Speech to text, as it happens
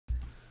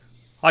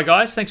Hi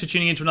guys, thanks for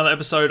tuning in to another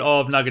episode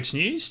of Nuggets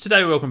News.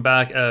 Today we welcome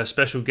back a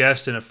special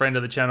guest and a friend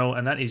of the channel,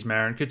 and that is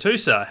Marin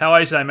Katusa. How are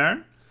you today,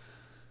 Marin?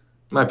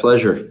 My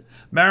pleasure.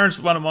 Marin's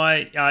one of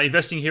my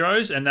investing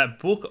heroes, and that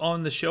book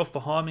on the shelf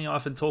behind me, I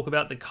often talk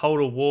about the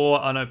Cold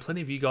War. I know plenty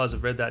of you guys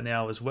have read that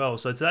now as well.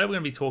 So today we're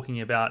going to be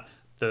talking about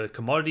the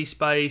commodity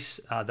space,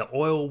 the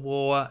oil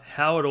war,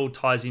 how it all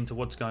ties into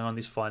what's going on in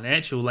this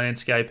financial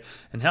landscape,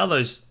 and how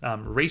those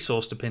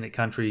resource-dependent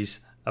countries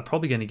are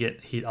probably going to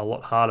get hit a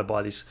lot harder by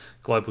this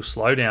global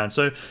slowdown.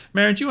 So,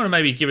 Marin, do you want to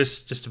maybe give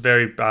us just a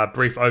very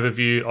brief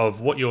overview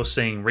of what you're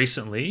seeing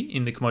recently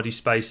in the commodity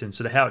space and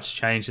sort of how it's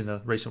changed in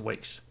the recent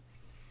weeks?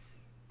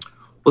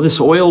 Well, this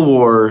oil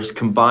war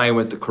combined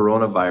with the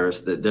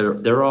coronavirus, that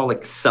they're all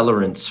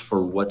accelerants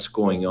for what's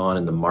going on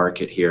in the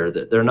market here.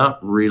 That they're not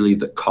really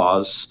the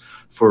cause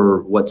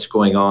for what's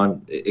going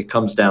on. It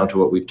comes down to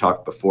what we've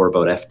talked before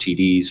about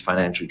FTDs,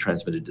 financially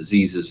transmitted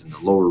diseases, and the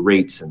lower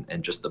rates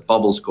and just the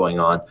bubbles going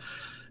on.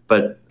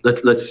 But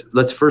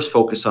let's first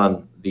focus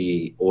on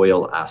the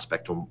oil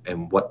aspect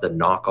and what the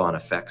knock-on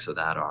effects of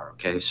that are.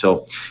 Okay,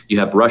 so you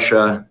have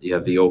Russia, you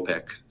have the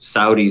OPEC,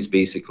 Saudis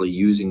basically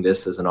using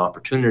this as an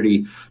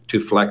opportunity to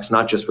flex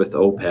not just with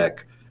OPEC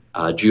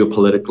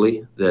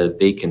geopolitically, that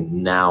they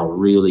can now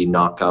really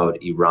knock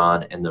out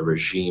Iran and the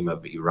regime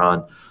of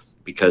Iran,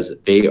 because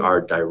they are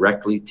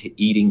directly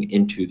eating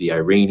into the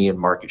Iranian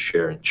market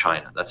share in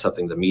China. That's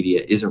something the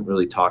media isn't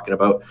really talking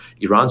about.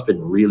 Iran's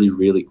been really,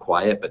 really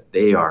quiet, but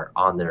they are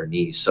on their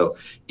knees. So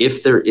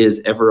if there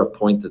is ever a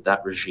point that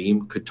that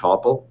regime could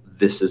topple,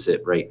 this is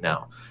it right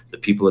now. The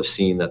people have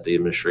seen that the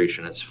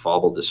administration has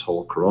followed this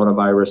whole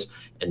coronavirus,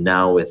 and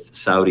now with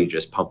Saudi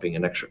just pumping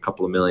an extra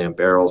couple of million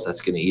barrels,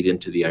 that's going to eat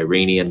into the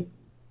Iranian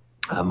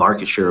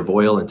market share of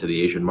oil into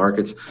the Asian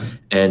markets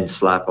and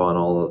slap on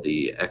all of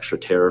the extra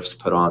tariffs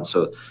put on.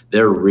 So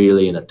they're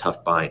really in a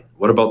tough bind.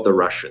 What about the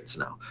Russians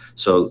now?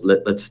 So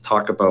let's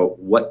talk about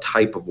what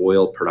type of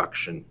oil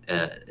production.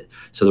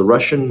 So the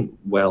Russian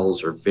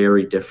wells are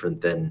very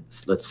different than,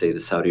 let's say, the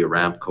Saudi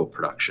Aramco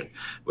production.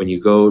 When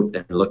you go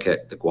and look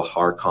at the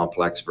Gwahar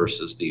complex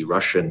versus the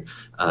Russian,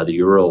 the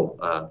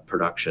Ural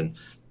production,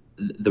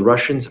 the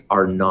Russians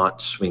are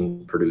not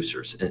swing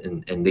producers,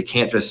 and they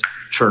can't just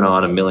turn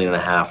on 1.5 million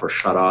or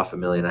shut off 1.5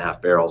 million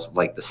barrels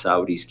like the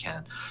Saudis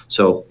can.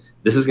 So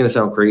this is going to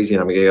sound crazy,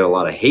 and I'm going to get a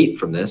lot of hate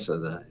from this.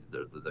 The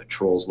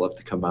trolls love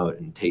to come out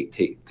and take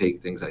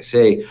things I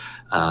say,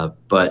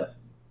 but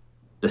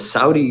the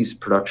Saudis'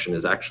 production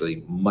is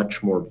actually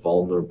much more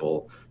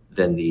vulnerable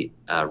than the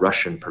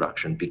Russian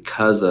production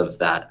because of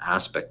that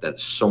aspect, that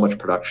so much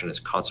production is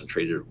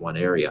concentrated in one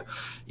area.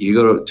 You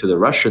go to the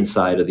Russian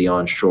side of the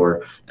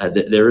onshore,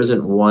 there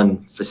isn't one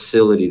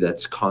facility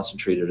that's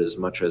concentrated as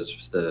much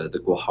as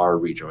the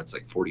Gwahar region. It's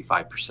like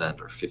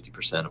 45% or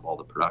 50% of all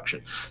the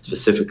production,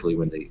 specifically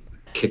when they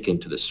kick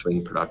into the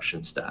swing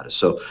production status.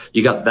 So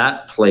you got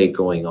that play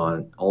going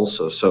on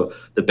also. So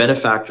the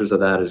benefactors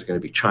of that is going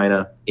to be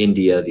China,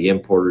 India, the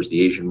importers,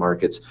 the Asian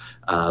markets.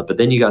 But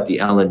then you got the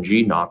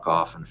LNG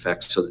knockoff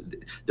effects. So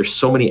there's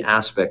so many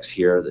aspects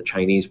here. The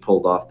Chinese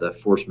pulled off the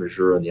force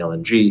majeure on the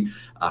LNG.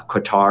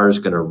 Qatar is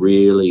going to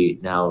really,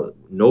 now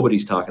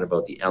nobody's talking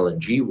about the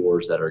LNG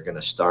wars that are going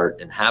to start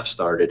and have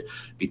started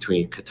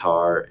between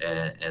Qatar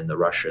and the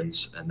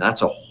Russians. And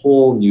that's a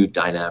whole new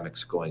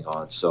dynamics going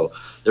on. So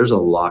there's a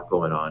lot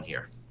going on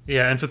here.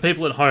 Yeah, and for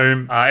people at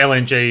home,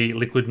 LNG,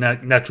 liquid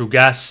natural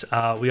gas,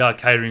 we are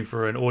catering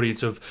for an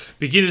audience of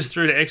beginners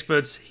through to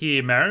experts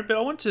here, Marin. But I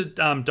want to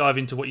dive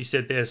into what you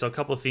said there. So a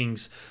couple of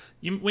things.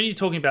 When you're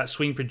talking about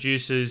swing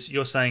producers,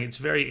 you're saying it's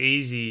very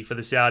easy for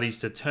the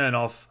Saudis to turn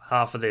off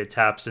half of their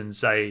taps and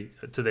say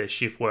to their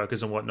shift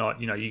workers and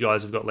whatnot, you know, you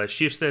guys have got less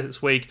shifts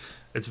this week.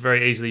 It's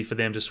very easily for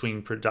them to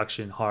swing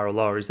production higher or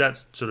lower. Is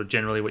that sort of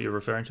generally what you're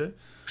referring to?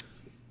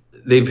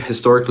 They've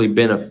historically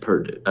been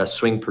a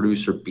swing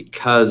producer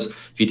because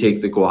if you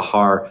take the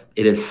Gwahar,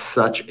 it is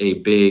such a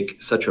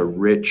big, such a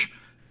rich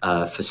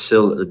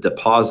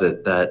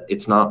deposit that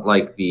it's not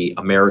like the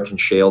American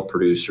shale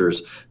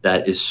producers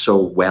that is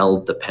so well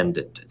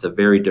dependent. It's a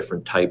very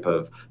different type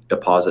of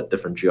deposit,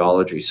 different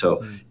geology.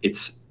 So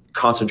it's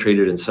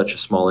concentrated in such a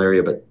small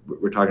area, but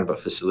we're talking about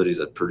facilities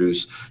that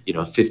produce,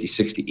 50,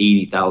 60,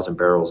 80,000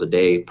 barrels a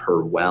day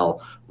per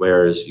well.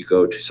 Whereas you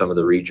go to some of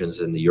the regions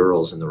in the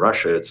Urals and the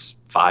Russia, it's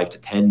 5 to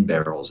 10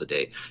 barrels a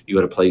day. You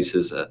go to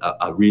places,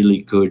 a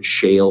really good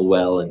shale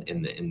well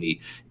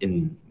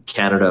in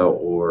Canada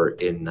or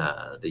in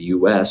the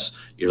US,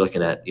 you're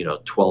looking at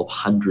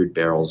 1,200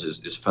 barrels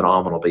is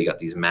phenomenal, but you got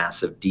these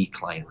massive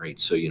decline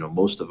rates. So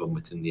most of them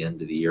within the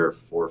end of the year,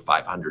 400 or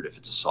 500 if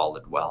it's a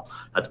solid well.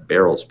 That's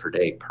barrels per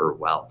day per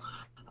well.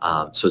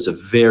 So it's a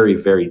very,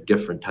 very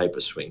different type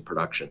of swing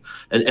production.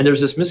 And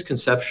there's this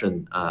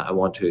misconception I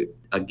want to,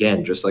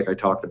 again, just like I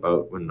talked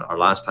about when our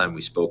last time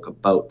we spoke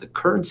about the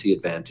currency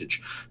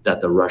advantage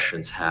that the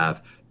Russians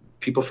have.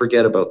 People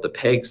forget about the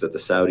pegs that the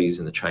Saudis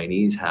and the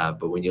Chinese have,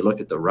 but when you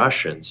look at the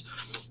Russians,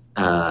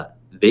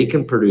 they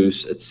can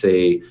produce, let's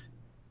say,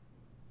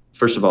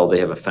 first of all, they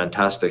have a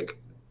fantastic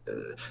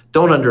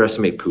don't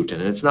underestimate Putin.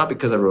 And it's not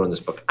because I wrote in this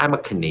book. I'm a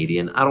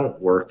Canadian. I don't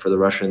work for the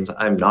Russians.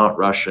 I'm not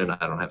Russian.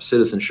 I don't have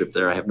citizenship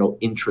there. I have no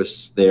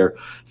interests there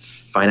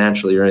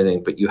financially or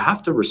anything. But you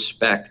have to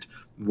respect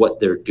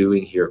what they're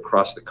doing here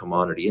across the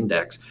commodity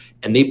index.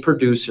 And they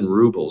produce in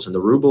rubles, and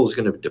the ruble is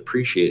going to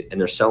depreciate, and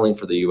they're selling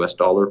for the US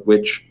dollar,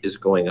 which is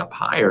going up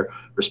higher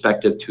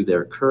respective to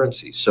their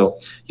currency. So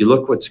you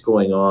look what's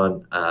going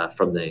on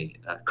from the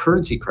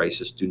currency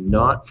crisis. Do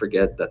not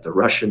forget that the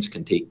Russians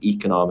can take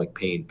economic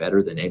pain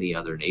better than any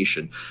other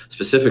nation,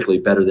 specifically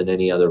better than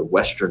any other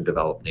Western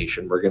developed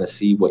nation. We're going to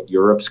see what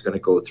Europe's going to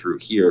go through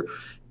here.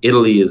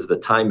 Italy is the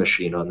time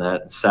machine on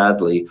that. And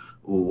sadly,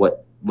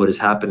 what is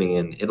happening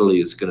in Italy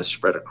is going to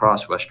spread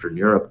across Western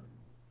Europe.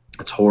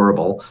 It's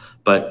horrible,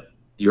 but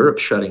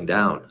Europe's shutting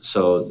down.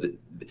 So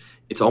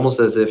it's almost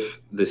as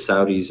if the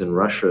Saudis and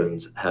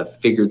Russians have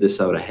figured this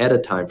out ahead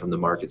of time from the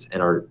markets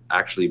and are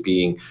actually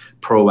being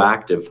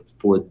proactive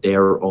for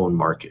their own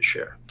market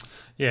share.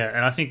 Yeah,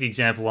 and I think the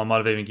example I might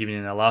have even given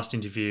in our last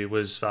interview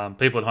was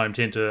people at home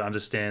tend to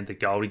understand the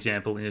gold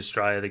example in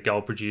Australia. The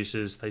gold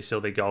producers, they sell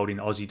their gold in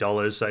Aussie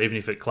dollars. So even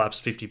if it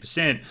collapsed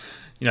 50%,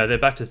 they're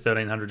back to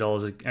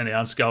 $1,300 an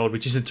ounce gold,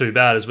 which isn't too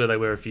bad as where they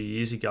were a few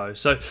years ago.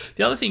 So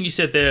the other thing you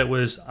said there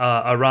was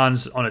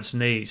Iran's on its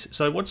knees.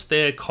 So what's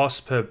their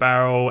cost per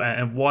barrel,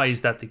 and why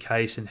is that the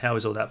case, and how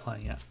is all that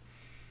playing out?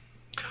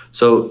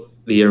 So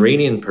the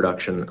Iranian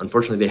production,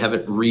 unfortunately, they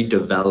haven't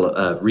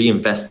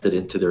reinvested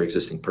into their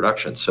existing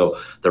production. So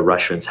the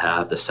Russians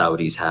have, the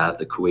Saudis have,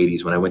 the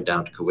Kuwaitis. When I went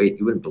down to Kuwait,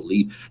 you wouldn't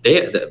believe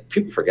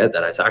people forget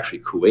that it's actually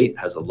Kuwait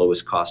has the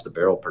lowest cost of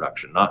barrel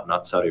production,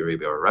 not Saudi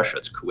Arabia or Russia.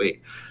 It's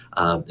Kuwait.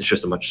 It's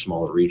just a much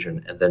smaller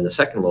region. And then the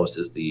second lowest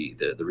is the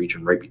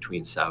region right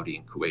between Saudi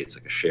and Kuwait. It's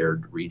like a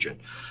shared region.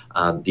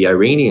 The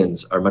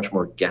Iranians are much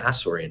more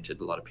gas oriented.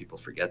 A lot of people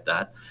forget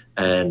that.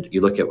 And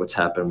you look at what's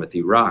happened with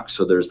Iraq.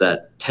 So there's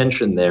that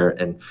tension there.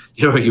 And,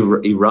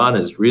 Iran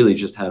has really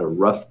just had a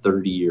rough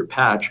 30-year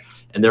patch.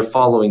 And they're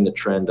following the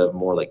trend of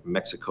more like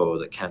Mexico,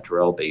 the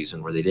Cantarell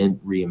Basin, where they didn't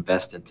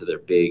reinvest into their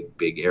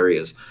big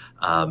areas.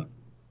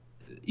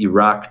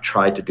 Iraq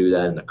tried to do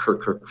that in the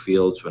Kirkuk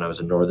fields when I was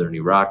in northern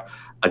Iraq.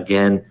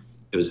 Again,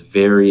 it was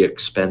very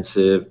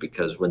expensive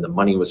because when the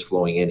money was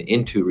flowing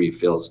into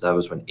refills, that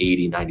was when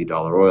 $80, $90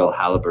 oil,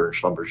 Halliburton,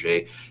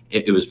 Schlumberger,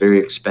 it was very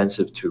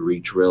expensive to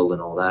re-drill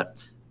and all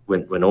that.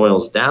 When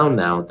oil's down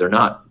now,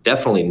 they're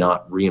definitely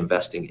not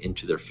reinvesting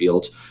into their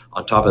fields.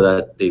 On top of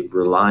that, they're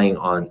relying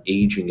on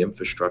aging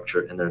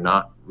infrastructure, and they're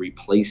not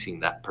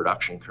replacing that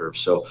production curve.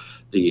 So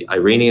the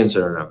Iranians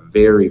are in a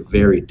very,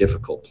 very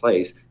difficult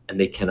place, and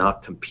they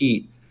cannot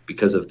compete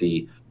because of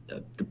the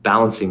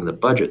balancing the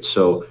budget.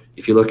 So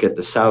if you look at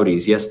the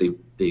Saudis, yes,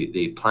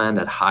 they planned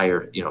at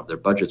higher, their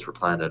budgets were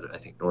planned at, I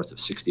think, north of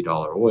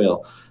 $60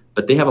 oil,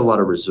 but they have a lot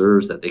of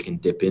reserves that they can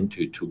dip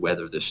into to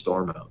weather this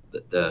storm out.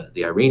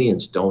 The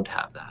Iranians don't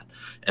have that.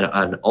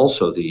 And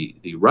also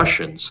the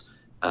Russians,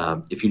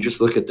 if you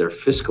just look at their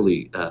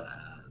fiscally,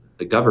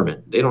 the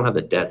government, they don't have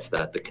the debts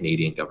that the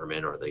Canadian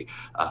government or the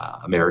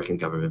American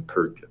government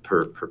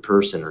per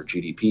person or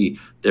GDP.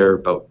 They're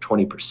about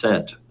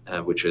 20%,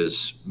 which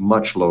is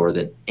much lower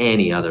than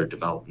any other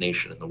developed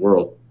nation in the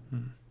world.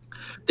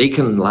 They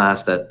can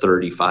last at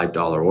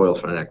 $35 oil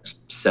for the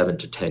next 7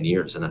 to 10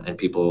 years. And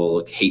people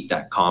will hate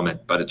that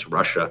comment, but it's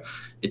Russia.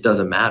 It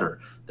doesn't matter.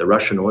 The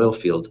Russian oil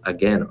fields,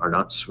 again, are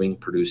not swing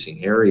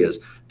producing areas.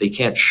 They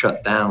can't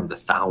shut down the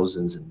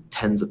thousands and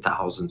tens of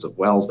thousands of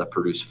wells that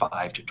produce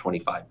 5 to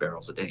 25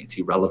 barrels a day. It's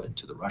irrelevant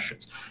to the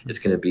Russians. It's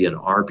going to be an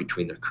arb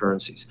between their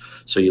currencies.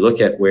 So you look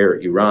at where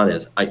Iran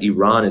is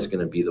going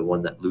to be the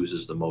one that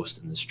loses the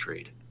most in this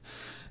trade.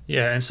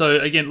 Yeah, and so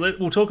again,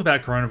 we'll talk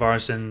about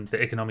coronavirus and the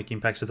economic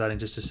impacts of that in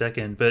just a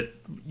second. But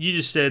you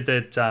just said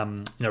that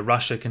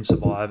Russia can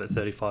survive at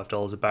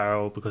 $35 a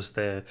barrel because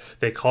their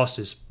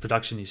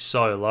production is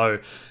so low.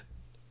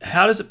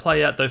 How does it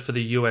play out though for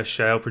the US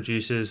shale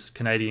producers,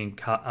 Canadian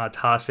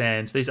tar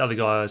sands, these other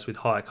guys with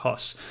higher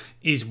costs?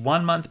 Is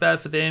 1 month bad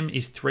for them?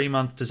 Is 3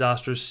 month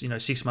disastrous?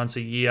 6 months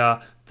a year,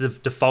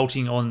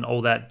 defaulting on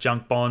all that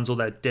junk bonds, all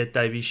that debt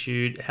they've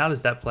issued? How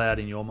does that play out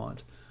in your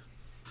mind?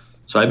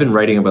 So I've been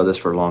writing about this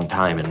for a long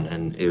time,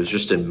 and it was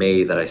just in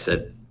May that I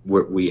said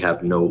we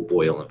have no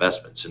oil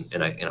investments, and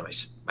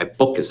my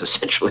book is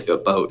essentially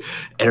about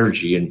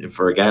energy, and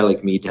for a guy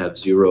like me to have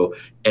zero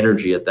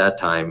energy at that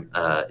time,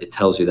 it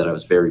tells you that I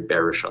was very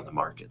bearish on the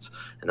markets,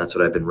 and that's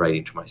what I've been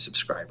writing to my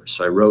subscribers.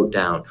 So I wrote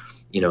down,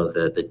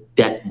 the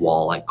debt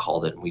wall, I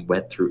called it, and we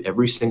went through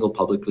every single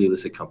publicly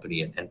listed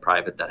company and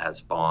private that has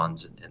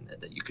bonds and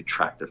that you could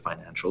track their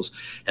financials,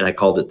 and I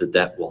called it the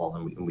debt wall,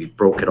 and we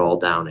broke it all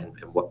down and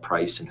what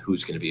price and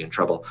who's going to be in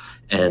trouble.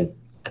 And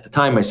at the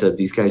time I said,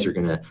 these guys are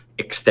going to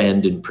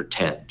extend and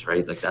pretend,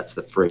 right? Like that's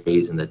the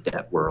phrase in the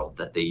debt world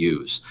that they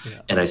use.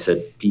 Yeah. And I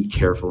said, be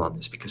careful on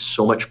this because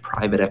so much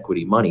private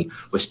equity money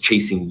was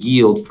chasing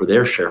yield for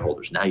their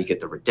shareholders. Now you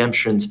get the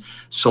redemptions.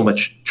 So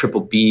much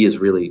triple B is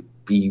really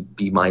B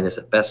minus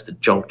at best to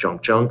junk.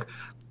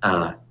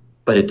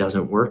 but it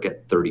doesn't work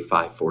at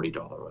 $35,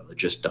 $40 oil. It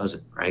just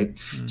doesn't, right?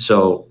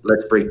 So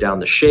let's break down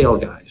the shale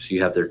guys.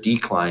 You have their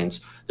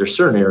declines. There's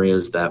certain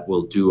areas that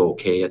will do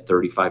okay at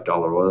 $35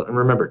 oil. And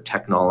remember,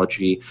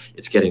 technology,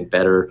 it's getting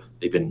better.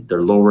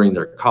 They're lowering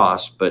their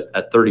costs, but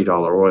at $30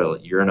 oil,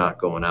 you're not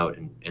going out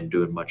and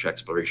doing much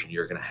exploration.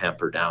 You're going to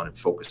hamper down and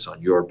focus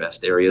on your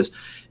best areas,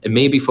 and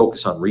maybe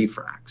focus on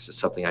refracs. It's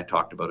something I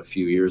talked about a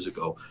few years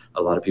ago.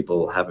 A lot of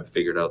people haven't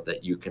figured out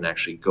that you can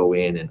actually go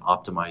in and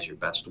optimize your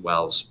best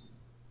wells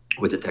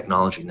with the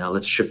technology. Now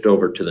let's shift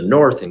over to the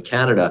north in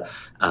Canada.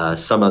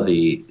 Some of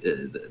the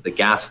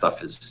gas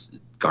stuff is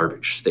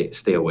garbage.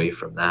 Stay away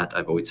from that.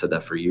 I've always said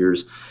that for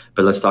years.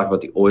 But let's talk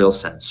about the oil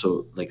sands.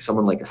 So like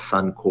someone like a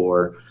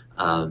Suncor,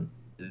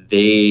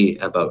 they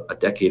about a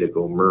decade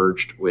ago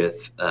merged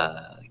with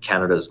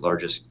Canada's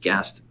largest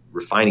gas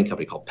refining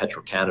company called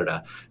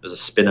Petro-Canada. It was a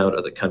spin out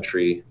of the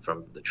country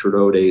from the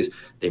Trudeau days.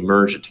 They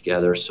merged it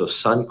together. So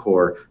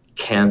Suncor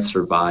can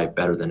survive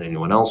better than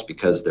anyone else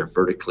because they're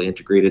vertically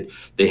integrated.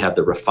 They have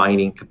the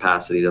refining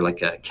capacity. They're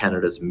like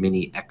Canada's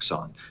mini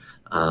Exxon.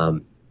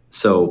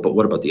 But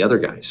what about the other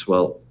guys?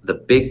 Well, the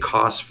big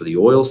costs for the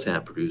oil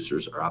sand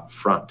producers are up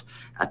front.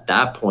 At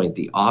that point,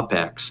 the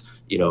OPEX,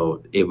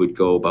 it would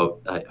go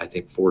about, I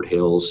think Fort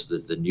Hills,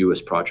 the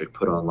newest project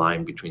put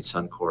online between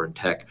Suncor and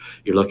Teck,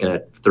 you're looking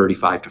at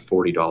 $35 to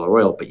 $40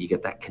 oil, but you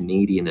get that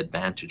Canadian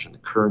advantage in the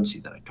currency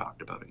that I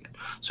talked about again.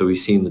 So we've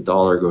seen the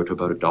dollar go to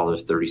about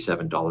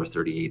 $1.37,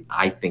 $1.38.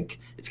 I think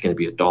it's going to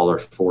be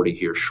 $1.40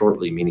 here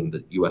shortly, meaning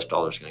the US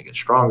dollar is going to get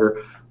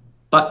stronger.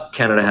 But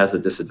Canada has the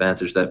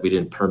disadvantage that we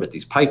didn't permit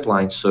these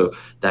pipelines. So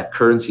that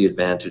currency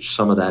advantage,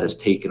 some of that is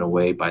taken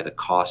away by the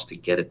cost to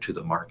get it to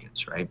the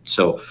markets, right?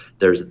 So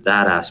there's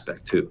that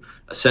aspect too.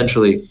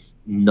 Essentially,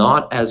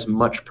 not as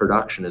much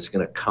production is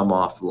going to come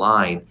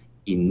offline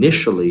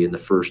initially in the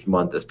first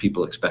month as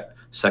people expect.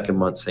 Second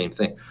month, same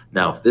thing.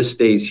 Now, if this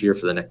stays here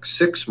for the next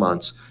 6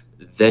 months,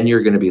 then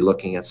you're going to be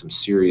looking at some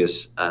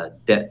serious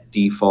debt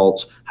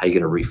defaults, how you're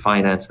going to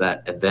refinance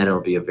that, and then it'll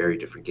be a very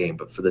different game.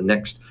 But for the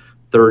next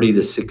 30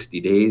 to 60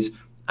 days,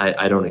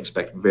 I don't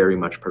expect very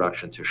much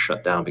production to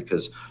shut down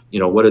because,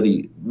 what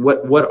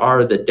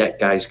are the debt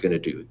guys going to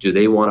do? Do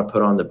they want to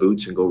put on the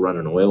boots and go run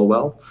an oil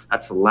well?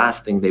 That's the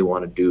last thing they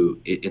want to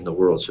do in the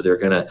world. So they're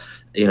going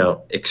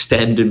to,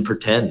 extend and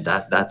pretend.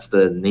 That's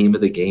the name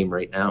of the game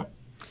right now.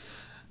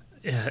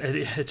 Yeah,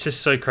 it's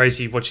just so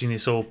crazy watching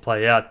this all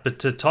play out. But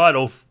to tie it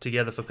all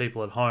together for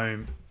people at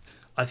home,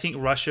 I think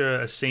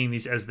Russia are seeing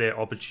this as their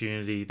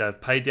opportunity. They've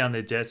paid down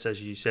their debts,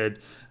 as you said.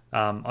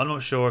 I'm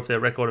not sure if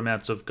their record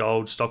amounts of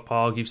gold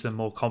stockpile gives them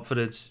more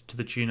confidence to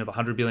the tune of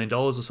 $100 billion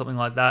or something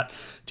like that.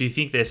 Do you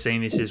think they're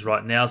seeing this as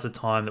right now's the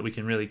time that we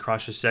can really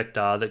crush a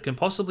sector that can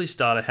possibly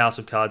start a house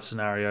of cards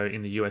scenario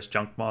in the US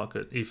junk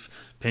market if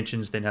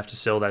pensions then have to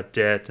sell that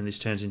debt and this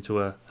turns into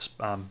a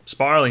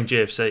spiraling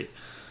GFC?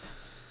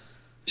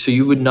 So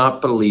you would not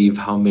believe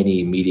how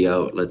many media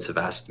outlets have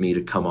asked me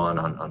to come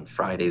on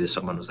Friday.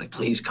 Someone was like,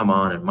 please come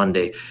on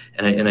Monday.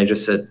 And I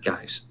just said,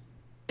 guys,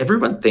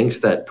 everyone thinks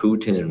that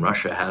Putin and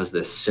Russia has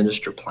this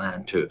sinister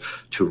plan to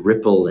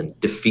ripple and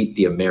defeat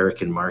the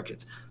American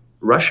markets.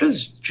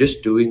 Russia's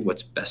just doing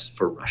what's best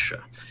for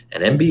Russia.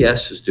 And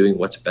MBS is doing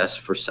what's best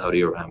for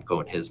Saudi Aramco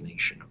and his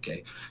nation,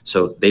 okay?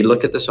 So they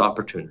look at this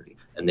opportunity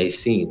and they've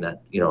seen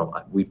that,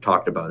 we've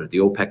talked about it, the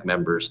OPEC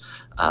members,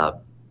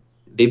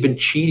 they've been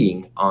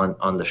cheating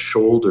on the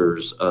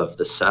shoulders of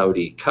the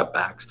Saudi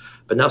cutbacks.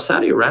 But now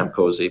Saudi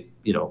Aramco is a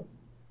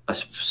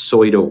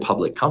pseudo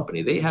public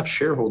company. They have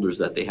shareholders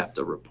that they have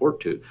to report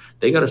to.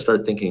 They got to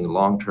start thinking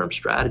long-term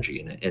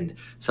strategy. And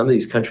some of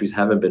these countries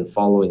haven't been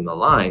following the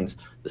lines.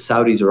 The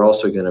Saudis are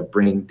also going to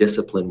bring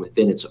discipline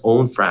within its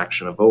own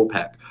fraction of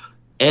OPEC.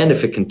 And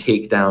if it can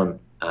take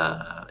down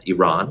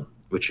Iran,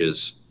 which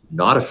is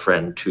not a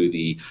friend to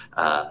the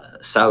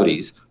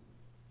Saudis,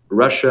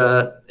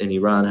 Russia and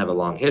Iran have a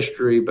long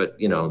history, but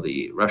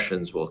the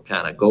Russians will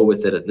kind of go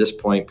with it at this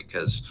point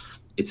because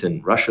it's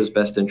in Russia's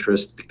best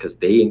interest because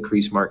they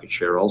increase market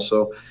share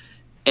also.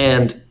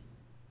 And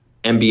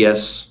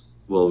MBS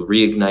will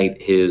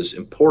reignite his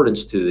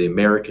importance to the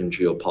American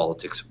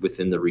geopolitics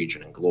within the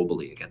region and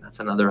globally. Again, that's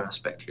another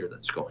aspect here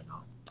that's going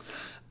on.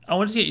 I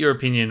wanted to get your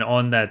opinion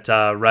on that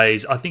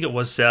raise. I think it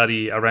was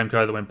Saudi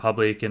Aramco that went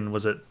public, and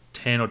was it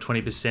 10 or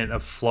 20%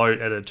 of float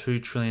at a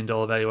 $2 trillion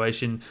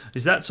valuation?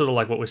 Is that sort of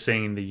like what we're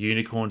seeing in the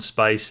unicorn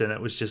space? And it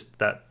was just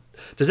that.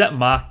 Does that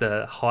mark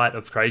the height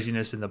of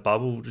craziness in the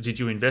bubble? Did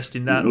you invest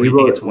in that, or do you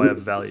think it's way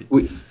overvalued?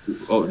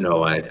 Oh,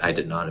 no, I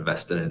did not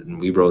invest in it. And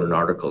we wrote an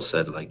article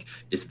said, like,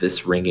 is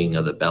this ringing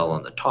of the bell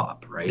on the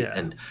top, right? Yeah.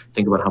 And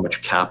think about how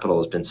much capital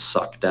has been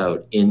sucked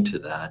out into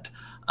that.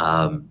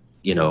 I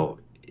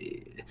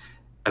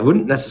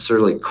wouldn't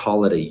necessarily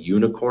call it a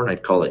unicorn.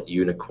 I'd call it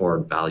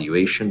unicorn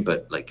valuation.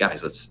 But, like,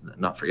 guys, let's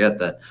not forget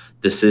that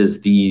this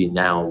is the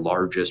now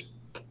largest,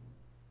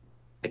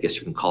 I guess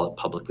you can call it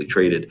publicly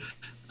traded,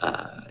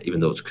 even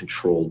though it's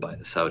controlled by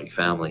the Saudi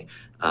family,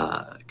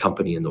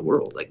 company in the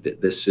world. Like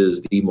this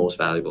is the most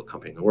valuable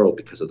company in the world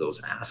because of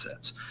those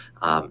assets.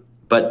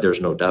 But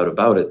there's no doubt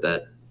about it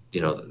that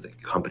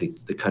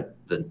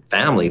the the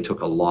family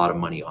took a lot of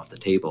money off the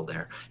table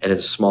there, and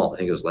it's small. I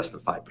think it was less than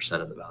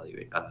 5% of the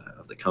value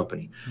of the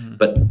company,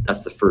 but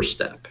that's the first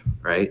step,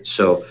 right?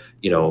 So,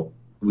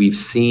 we've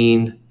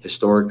seen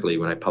historically,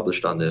 when I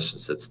published on this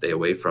and said stay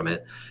away from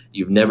it,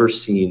 you've never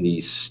seen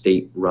these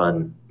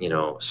state-run,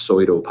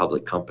 pseudo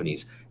public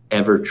companies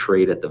ever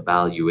trade at the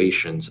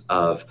valuations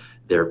of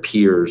their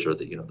peers or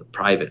the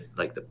private,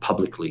 like the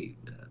publicly,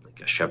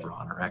 like a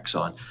Chevron or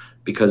Exxon,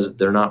 because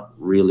they're not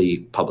really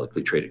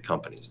publicly traded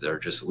companies. They're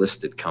just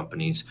listed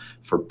companies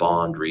for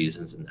bond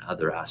reasons and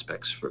other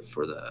aspects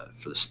for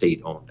the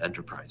state-owned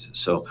enterprises.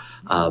 So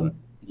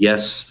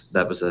yes,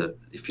 that was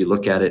if you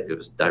look at it, it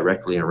was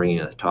directly a ringing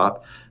at the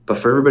top. But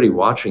for everybody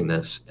watching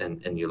this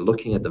and you're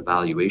looking at the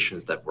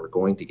valuations that we're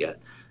going to get,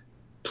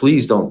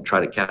 please don't try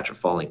to catch a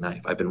falling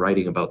knife. I've been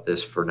writing about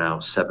this for now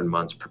 7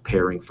 months,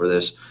 preparing for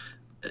this.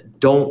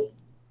 Don't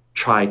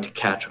try to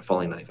catch a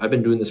falling knife. I've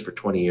been doing this for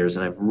 20 years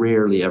and I've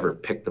rarely ever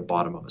picked the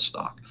bottom of a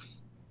stock.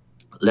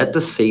 Let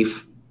the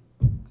safe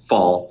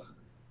fall,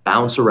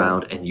 bounce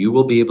around, and you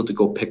will be able to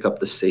go pick up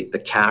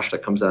the cash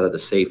that comes out of the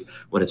safe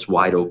when it's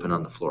wide open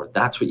on the floor.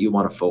 That's what you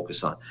want to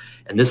focus on.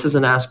 And this is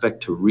an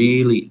aspect to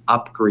really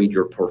upgrade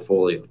your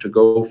portfolio, to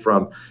go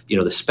from,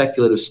 the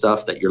speculative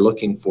stuff that you're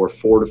looking for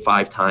 4 to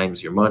 5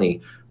 times your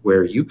money,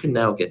 where you can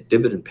now get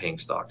dividend paying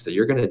stocks that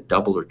you're going to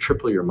double or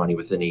triple your money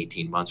within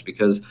 18 months,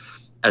 because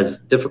as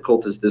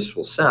difficult as this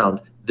will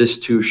sound, this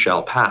too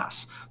shall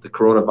pass. The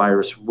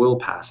coronavirus will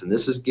pass. And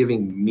this is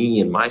giving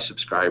me and my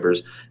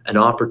subscribers an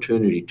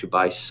opportunity to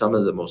buy some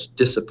of the most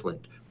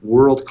disciplined,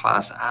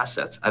 world-class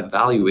assets at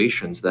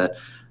valuations that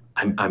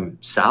I'm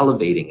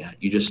salivating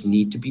at. You just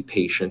need to be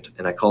patient.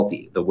 And I call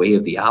it the way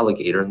of the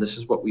alligator. And this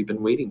is what we've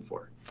been waiting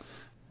for.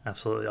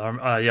 Absolutely.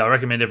 I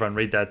recommend everyone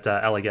read that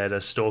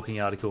alligator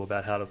stalking article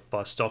about how to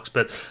buy stocks.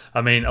 But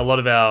I mean, a lot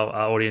of our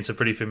audience are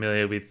pretty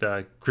familiar with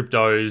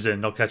cryptos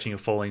and not catching a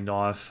falling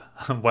knife,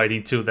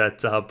 waiting till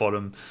that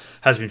bottom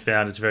has been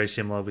found. It's very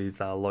similar with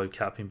low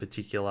cap, in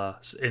particular,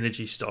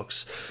 energy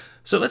stocks.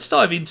 So let's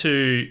dive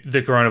into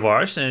the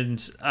coronavirus.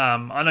 And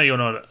I know you're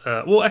not.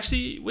 Well,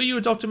 actually, were you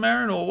a doctor,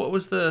 Marin, or what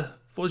was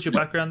your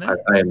background there?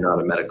 I am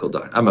not a medical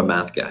doctor. I'm a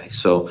math guy.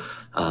 So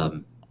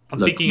I'm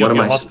thinking of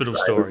your hospital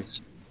story.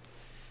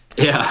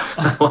 Yeah,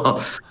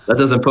 well, that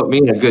doesn't put me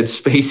in a good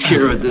space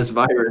here with this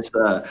virus.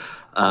 But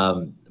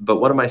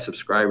one of my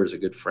subscribers, a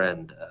good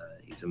friend,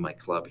 he's in my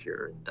club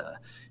here, and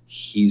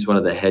he's one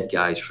of the head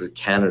guys for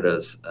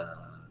Canada's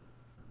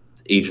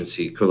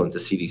agency equivalent to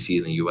CDC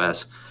in the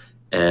US.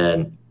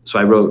 And so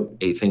I wrote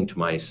a thing to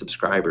my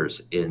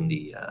subscribers in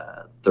the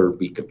third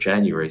week of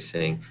January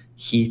saying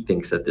he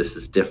thinks that this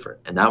is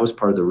different. And that was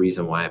part of the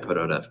reason why I put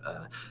out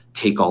a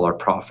take all our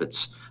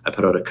profits. I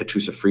put out a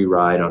Katusa free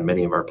ride on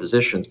many of our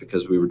positions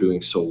because we were doing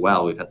so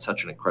well. We've had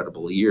such an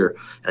incredible year.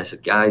 And I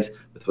said, guys,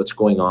 with what's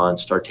going on,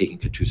 start taking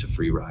Katusa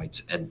free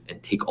rides and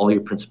take all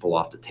your principal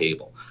off the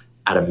table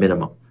at a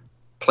minimum.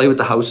 Play with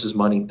the house's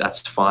money,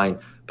 that's fine,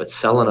 but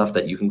sell enough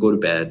that you can go to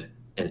bed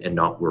and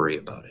not worry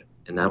about it.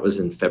 And that was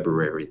in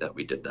February that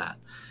we did that.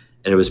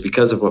 And it was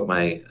because of what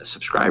my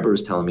subscriber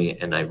was telling me,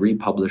 and I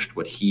republished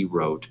what he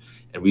wrote,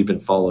 and we've been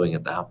following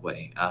it that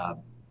way.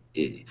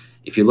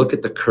 If you look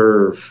at the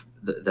curve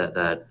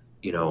that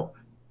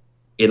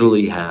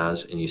Italy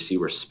has, and you see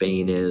where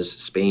Spain is,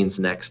 Spain's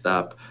next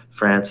up,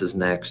 France is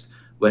next.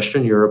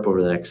 Western Europe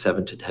over the next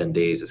 7 to 10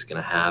 days is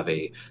going to have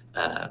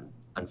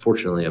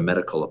unfortunately, a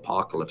medical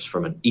apocalypse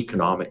from an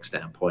economic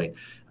standpoint.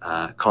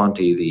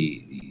 Conte,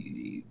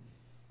 the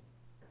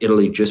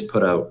Italy just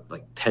put out,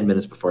 like 10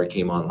 minutes before I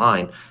came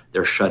online,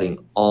 they're shutting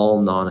all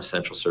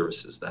non-essential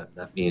services.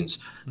 That means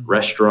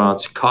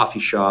restaurants, coffee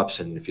shops,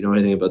 and if you know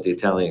anything about the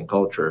Italian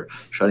culture,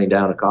 shutting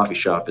down a coffee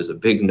shop is a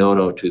big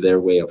no-no to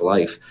their way of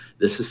life.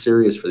 This is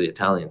serious for the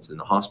Italians, and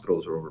the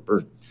hospitals are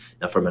overburdened.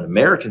 Now, from an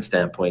American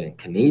standpoint and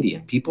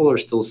Canadian, people are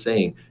still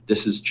saying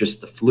this is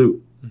just the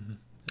flu,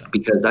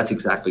 because that's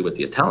exactly what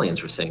the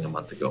Italians were saying a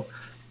month ago.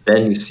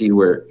 Then you see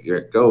where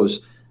it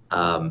goes.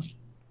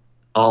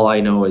 All I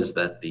know is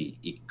that the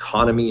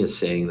economy is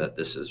saying that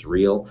this is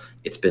real.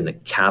 It's been the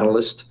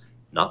catalyst,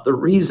 not the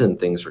reason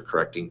things are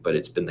correcting, but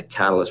it's been the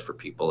catalyst for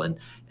people. And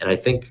I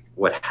think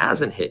what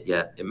hasn't hit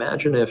yet,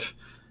 imagine if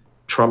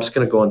Trump's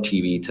going to go on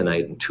TV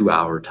tonight in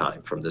 2-hour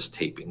time from this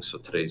taping. So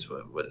today's,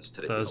 what is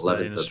today? Thursday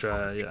 11th in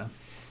Australia,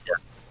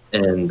 yeah.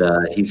 And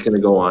he's going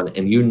to go on,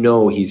 and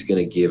he's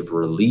going to give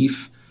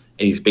relief.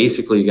 And he's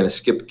basically going to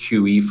skip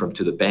QE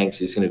to the banks.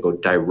 He's going to go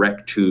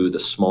direct to the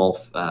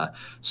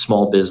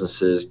small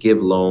businesses,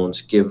 give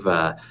loans, give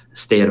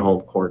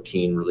stay-at-home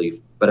quarantine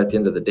relief. But at the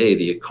end of the day,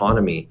 the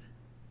economy,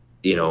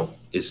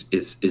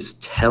 is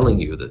telling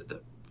you that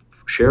the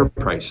share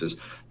prices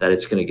that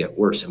it's going to get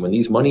worse. And when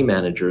these money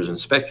managers and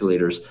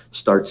speculators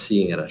start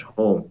seeing it at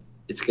home,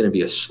 it's going to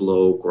be a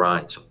slow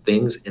grind. So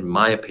things, in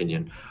my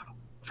opinion,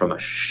 from a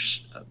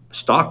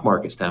stock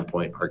market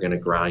standpoint, are going to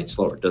grind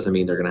slower. It doesn't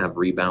mean they're going to have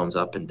rebounds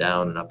up and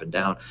down and up and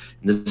down.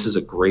 And this is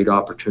a great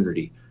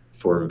opportunity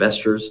for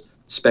investors,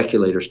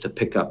 speculators to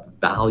pick up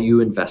value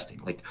investing.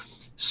 Like,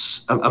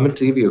 I'm going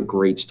to give you a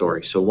great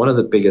story. So one of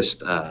the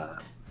biggest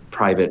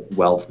private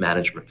wealth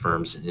management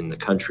firms in the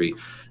country.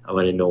 I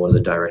didn't know one of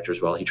the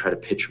directors well. He tried to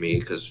pitch me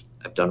because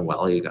I've done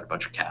well. He got a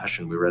bunch of cash,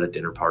 and we were at a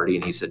dinner party,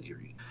 and he said,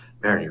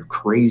 Marin, you're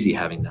crazy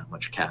having that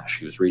much cash.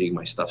 He was reading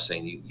my stuff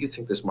saying, you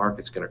think this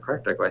market's going to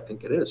correct? I go, I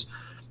think it is.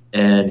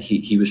 And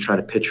he was trying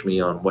to pitch me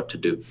on what to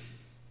do.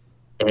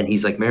 And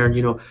he's like, Marin,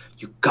 you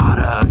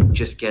gotta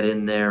just get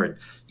in there, and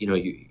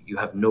you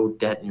have no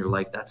debt in your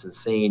life. That's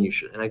insane. You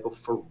should. And I go,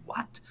 for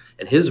what?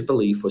 And his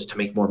belief was to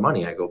make more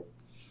money. I go,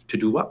 to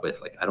do what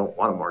with? Like, I don't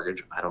want a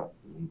mortgage.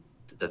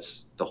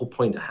 That's the whole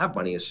point to have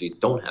money, is so you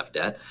don't have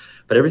debt.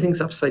 But everything's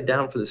upside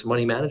down for this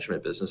money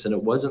management business. And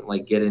it wasn't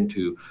like get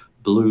into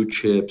blue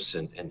chips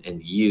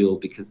and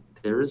yield, because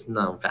there is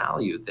no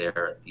value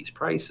there at these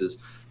prices.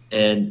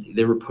 And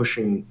they were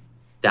pushing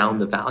down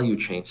the value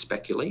chain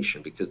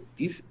speculation, because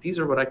these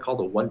are what I call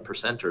the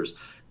 1%ers.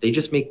 They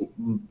just make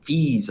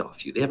fees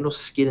off you. They have no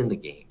skin in the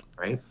game,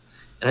 right?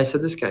 And I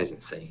said, this guy's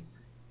insane.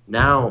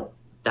 Now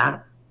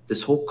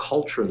this whole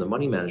culture in the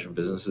money management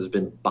business has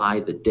been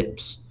buy the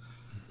dips.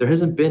 There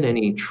hasn't been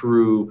any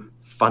true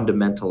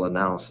fundamental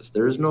analysis.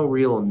 There is no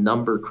real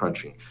number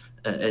crunching.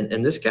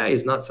 And this guy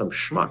is not some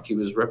schmuck. He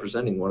was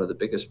representing one of the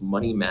biggest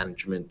money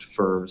management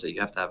firms that you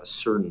have to have a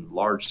certain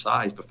large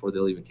size before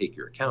they'll even take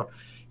your account.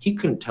 He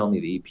couldn't tell me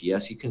the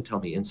EPS. He couldn't tell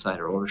me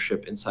insider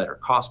ownership, insider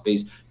cost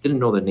base, didn't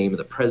know the name of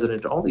the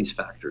president, all these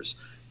factors.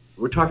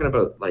 We're talking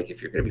about, like,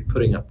 if you're going to be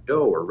putting up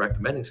dough or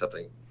recommending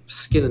something,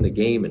 skin in the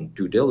game and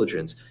due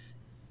diligence,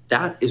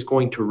 that is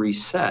going to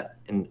reset.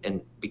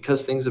 And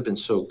because things have been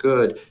so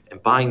good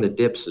and buying the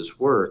dips has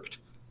worked,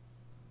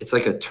 it's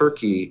like a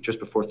turkey just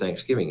before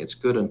Thanksgiving. It's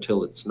good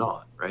until it's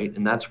not, right?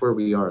 And that's where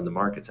we are in the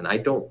markets. And I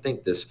don't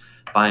think this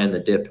buy in the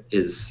dip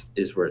is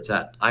where it's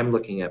at. I'm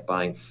looking at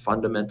buying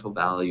fundamental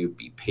value,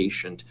 be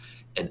patient,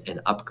 and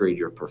upgrade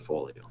your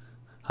portfolio.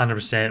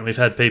 100%. We've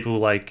had people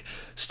like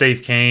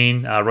Steve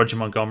Keen, Roger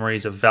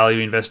Montgomery's a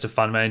value investor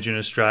fund manager in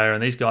Australia,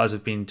 and these guys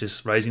have been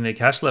just raising their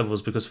cash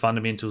levels because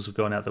fundamentals have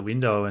gone out the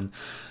window. And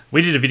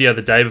we did a video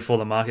the day before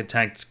the market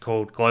tanked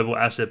called Global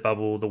Asset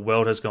Bubble, The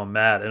World Has Gone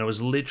Mad. And it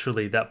was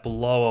literally that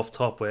blow off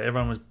top where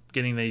everyone was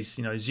getting these,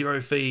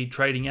 zero fee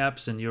trading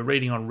apps, and you're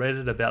reading on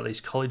Reddit about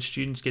these college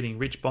students getting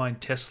rich buying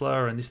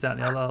Tesla and this, that,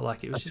 and the other.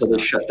 Like, it was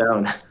just shut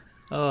down.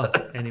 Oh,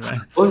 anyway.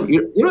 Well,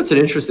 it's an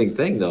interesting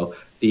thing, though.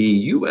 The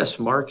U.S.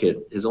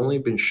 market has only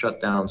been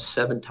shut down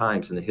 7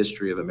 times in the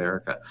history of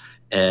America.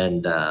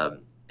 And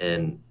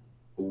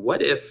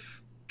what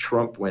if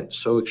Trump went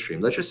so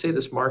extreme? Let's just say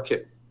this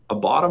market, a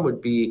bottom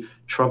would be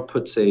Trump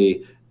puts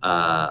a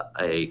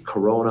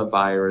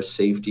coronavirus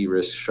safety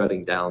risk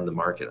shutting down the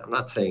market. I'm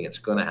not saying it's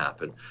going to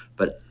happen,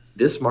 but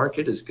this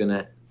market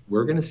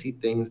we're going to see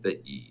things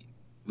that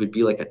would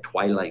be like a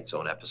Twilight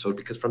Zone episode,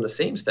 because from the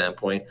same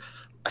standpoint,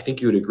 I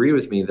think you would agree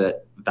with me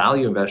that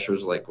value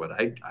investors, like what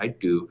I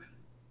do,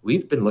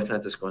 we've been looking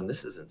at this going,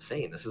 this is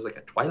insane. This is like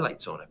a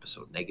Twilight Zone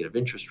episode, negative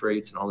interest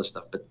rates and all this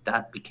stuff. But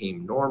that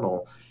became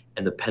normal,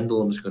 and the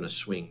pendulum's going to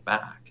swing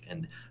back.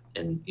 And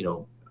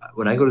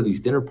when I go to these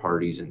dinner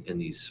parties and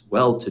these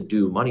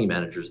well-to-do money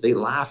managers, they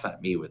laugh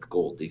at me with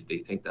gold. They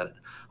think that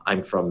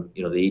I'm from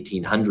the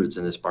 1800s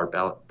and this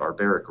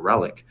barbaric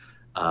relic.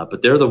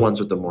 But they're the ones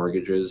with the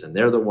mortgages, and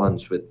they're the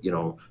ones with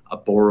a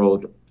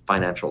borrowed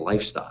financial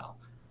lifestyle.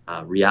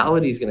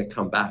 Reality is going to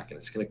come back, and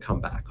it's going to come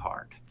back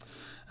hard.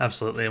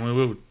 Absolutely, and we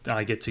will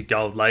get to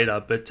gold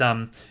later. But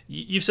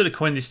you've sort of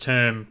coined this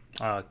term,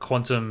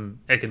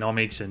 quantum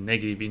economics and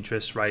negative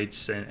interest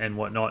rates and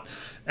whatnot,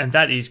 and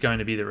that is going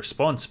to be the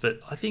response. But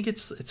I think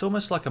it's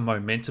almost like a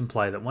momentum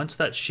play, that once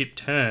that ship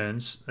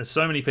turns, there's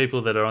so many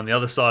people that are on the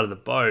other side of the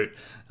boat,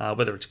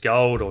 whether it's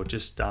gold or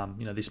just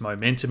this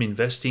momentum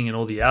investing and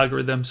all the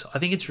algorithms. I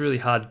think it's really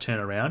hard to turn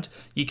around.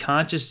 You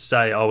can't just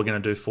say, oh, we're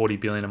going to do 40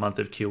 billion a month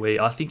of QE.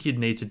 I think you'd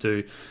need to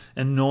do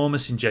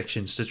enormous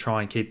injections to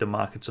try and keep the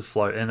markets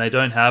afloat, and they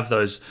don't have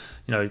those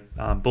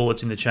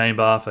bullets in the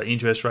chamber for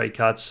interest rate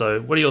cuts.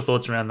 So what are your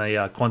thoughts around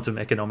the quantum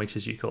economics,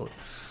 as you call it?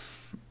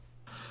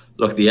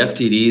 Look, the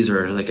FTDs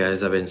are, like,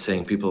 as I've been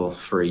saying, people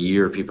for a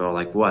year, people are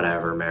like,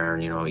 whatever,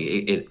 Marin,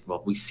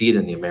 well, we see it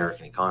in the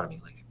American economy.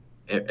 Like,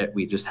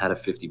 we just had a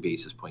 50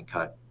 basis point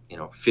cut,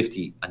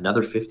 50,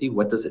 another 50.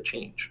 What does it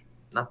change?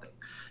 Nothing.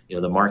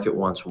 The market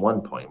wants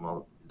 1 point.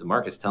 Well, the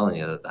market's telling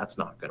you that that's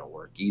not going to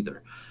work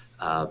either.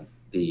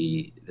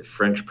 The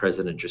French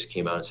president just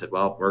came out and said,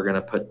 well,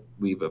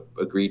 we've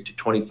agreed to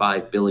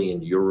 25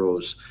 billion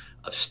euros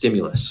of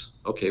stimulus.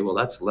 Okay, well,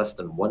 that's less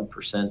than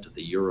 1% of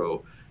the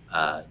euro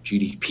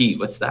GDP.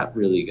 What's that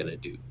really going to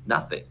do?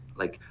 Nothing.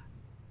 Like,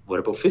 what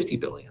about 50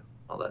 billion?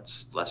 Well,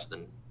 that's less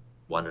than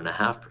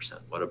 1.5%.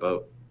 What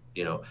about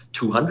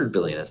 200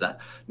 billion? Is that?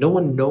 No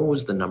one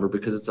knows the number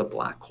because it's a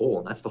black hole.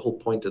 And that's the whole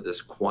point of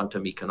this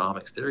quantum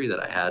economics theory that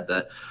I had,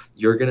 that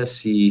you're going to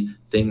see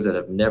things that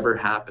have never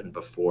happened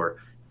before.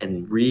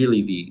 And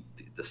really the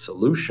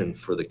solution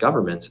for the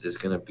governments is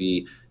going to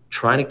be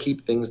trying to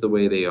keep things the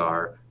way they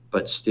are,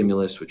 but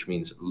stimulus, which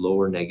means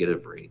lower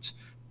negative rates.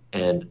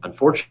 And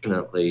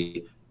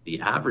unfortunately, the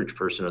average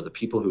person or the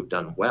people who've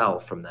done well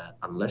from that,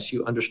 unless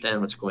you understand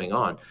what's going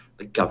on,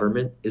 the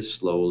government is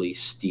slowly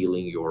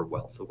stealing your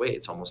wealth away.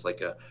 It's almost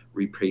like a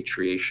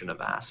repatriation of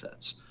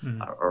assets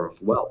or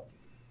of wealth.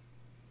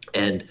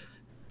 And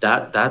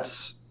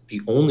that's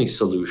the only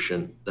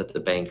solution that the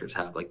bankers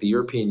have. Like the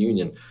European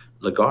Union,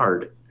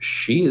 Lagarde,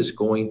 she is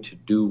going to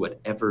do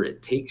whatever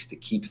it takes to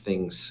keep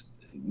things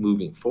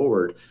moving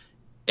forward.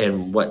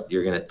 And what,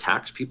 you're going to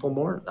tax people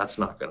more? That's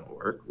not going to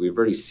work. We've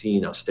already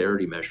seen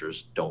austerity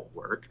measures don't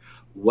work.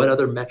 What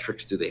other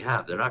metrics do they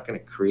have? They're not going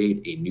to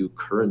create a new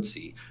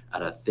currency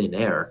out of thin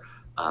air,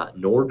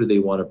 nor do they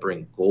want to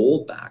bring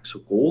gold back. So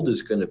gold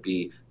is going to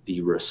be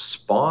the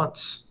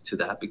response to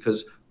that,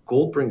 because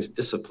gold brings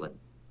discipline.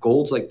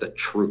 Gold's like the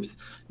truth.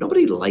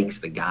 Nobody likes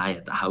the guy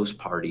at the house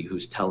party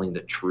who's telling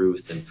the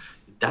truth, and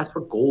that's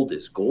what gold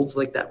is. Gold's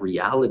like that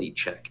reality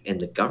check, and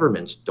the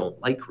governments don't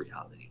like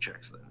reality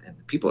checks.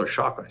 And people are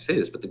shocked when I say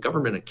this, but the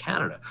government in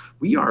Canada,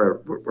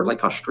 we're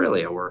like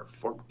Australia. We're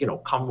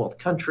Commonwealth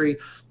country.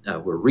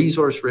 We're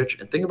resource rich,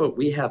 and think about,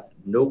 we have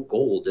no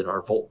gold in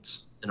our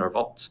vaults.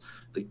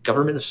 The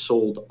government has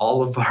sold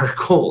all of our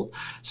gold.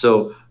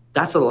 So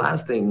that's the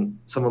last thing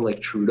someone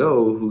like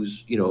Trudeau,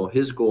 who's,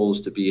 his goal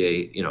is to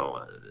be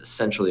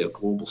essentially a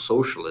global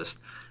socialist.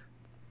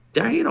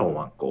 They don't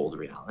want gold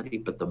reality,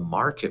 but the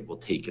market will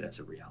take it as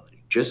a reality.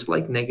 Just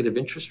like negative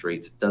interest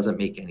rates, it doesn't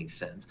make any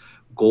sense.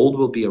 Gold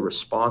will be a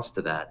response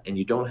to that, and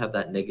you don't have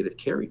that negative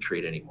carry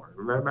trade anymore.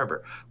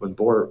 Remember, when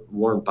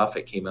Warren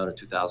Buffett came out in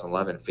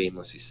 2011,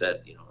 famously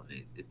said,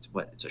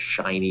 it's a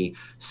shiny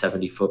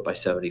 70 foot by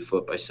 70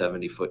 foot by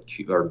 70 foot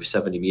cube, or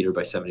 70 meter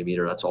by 70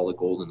 meter. That's all the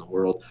gold in the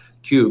world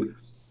cube.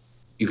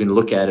 You can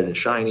look at it in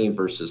shiny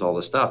versus all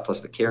the stuff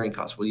plus the carrying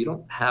cost. Well, you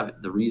don't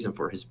have the reason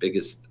for his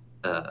biggest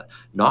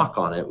knock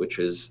on it, which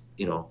is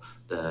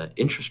the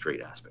interest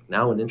rate aspect.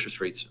 Now when interest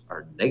rates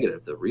are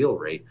negative, the real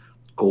rate,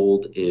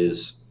 gold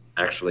is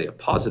actually a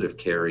positive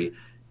carry.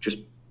 Just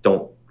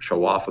don't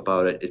show off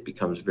about it. It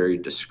becomes very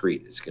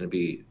discreet. It's going to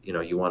be,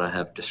 you want to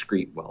have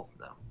discrete wealth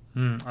now.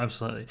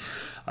 Absolutely.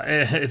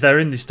 They're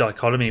in this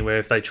dichotomy where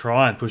if they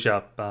try and push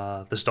up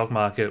the stock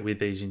market with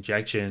these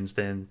injections,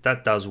 then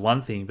that does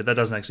one thing, but that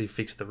doesn't actually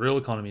fix the real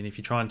economy. And if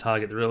you try and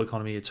target the real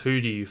economy, it's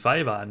who do you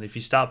favour? And if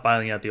you start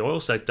bailing out the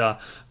oil sector,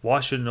 why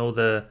shouldn't all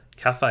the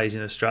cafes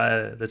in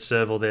Australia that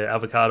serve all their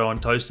avocado on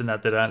toast and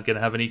that aren't going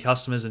to have any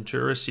customers and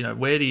tourists,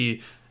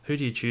 who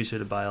do you choose who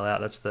to bail out?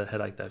 That's the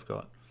headache they've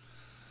got.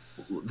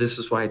 This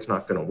is why it's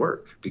not going to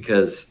work,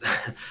 because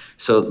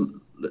so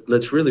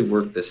let's really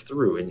work this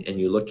through. And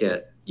you look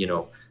at,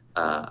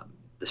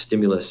 the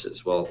stimulus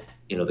as well.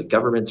 The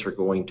governments are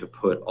going to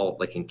put all,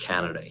 like in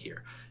Canada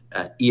here,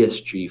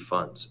 ESG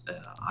funds.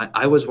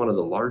 I was one of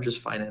the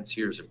largest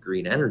financiers of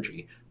green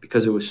energy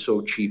because it was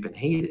so cheap and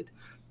hated.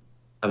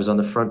 I was on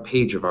the front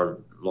page of our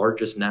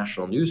largest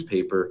national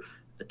newspaper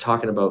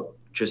talking about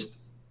just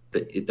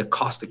the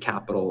cost of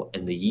capital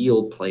and the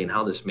yield play and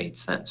how this made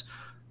sense.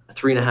 A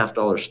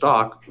 $3.50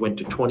 stock went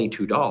to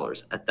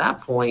 $22. At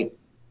that point,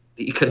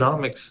 the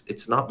economics,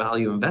 it's not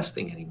value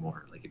investing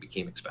anymore. Like, it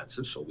became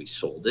expensive, so we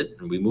sold it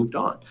and we moved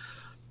on.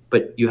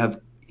 But you have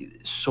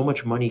so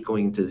much money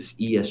going into this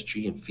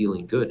ESG and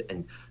feeling good,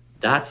 and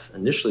that's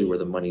initially where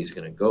the money is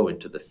going to go,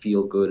 into the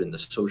feel good and the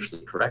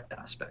socially correct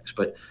aspects.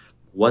 But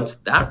once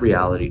that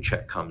reality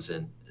check comes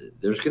in,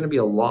 there's going to be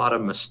a lot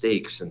of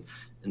mistakes, and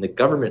the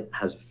government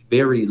has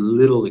very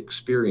little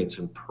experience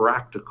in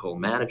practical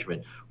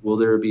management. Will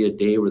there be a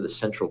day where the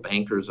central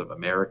bankers of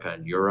America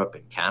and Europe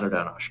and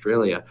Canada and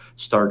Australia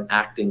start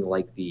acting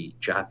like the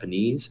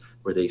Japanese,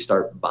 where they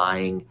start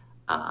buying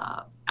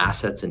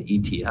assets and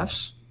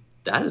ETFs?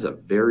 That is a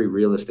very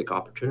realistic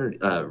opportunity,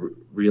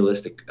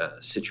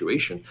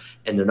 situation.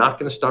 And they're not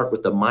going to start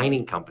with the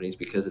mining companies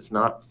because it's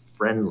not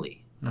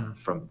friendly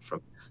from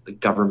the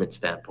government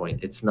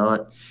standpoint. It's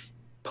not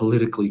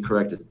politically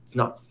correct. It's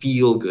not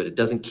feel good. It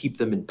doesn't keep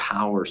them in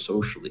power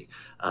socially.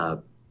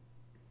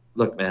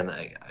 Look, man,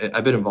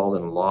 I've been involved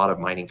in a lot of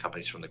mining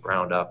companies from the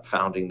ground up,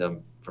 founding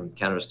them, from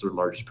Canada's third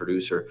largest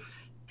producer.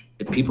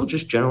 And people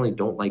just generally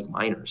don't like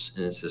miners.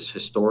 And it's this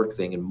historic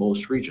thing in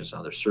most regions.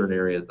 Now, there's certain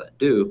areas that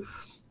do,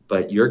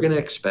 but you're going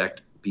to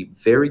be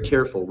very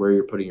careful where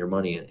you're putting your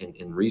money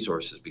in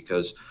resources,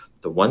 because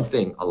the one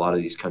thing a lot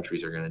of these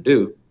countries are going to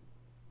do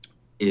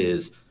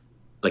is,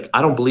 like,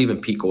 I don't believe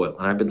in peak oil.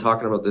 And I've been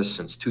talking about this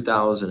since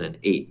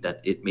 2008,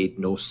 that it made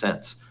no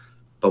sense.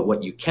 But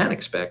what you can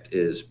expect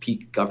is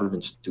peak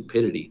government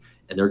stupidity.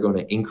 And they're going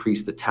to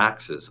increase the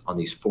taxes on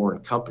these foreign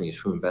companies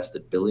who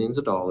invested billions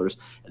of dollars.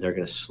 And they're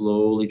going to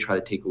slowly try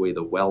to take away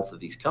the wealth of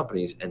these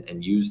companies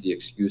and use the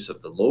excuse of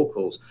the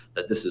locals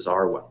that this is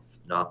our wealth,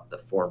 not the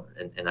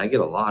foreign. And I get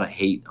a lot of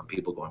hate on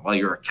people going, well,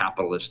 you're a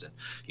capitalist and,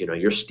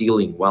 you're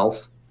stealing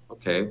wealth.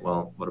 Okay,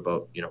 well, what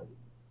about,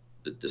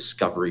 the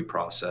discovery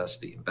process,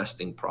 the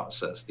investing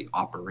process, the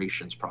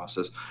operations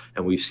process?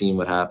 And we've seen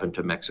what happened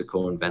to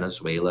Mexico and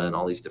Venezuela and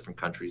all these different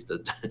countries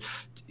that,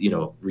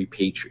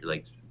 repatriate,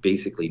 like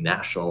basically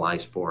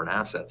nationalize foreign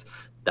assets.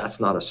 That's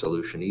not a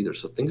solution either.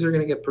 So things are going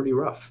to get pretty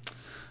rough.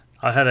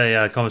 I had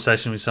a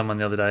conversation with someone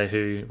the other day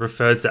who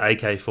referred to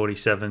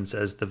AK-47s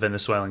as the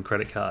Venezuelan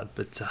credit card,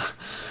 but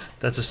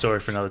that's a story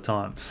for another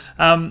time.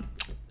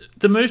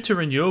 The move to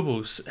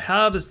renewables,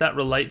 how does that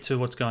relate to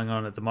what's going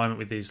on at the moment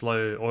with these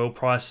low oil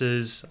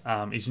prices?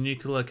 Is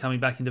nuclear coming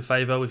back into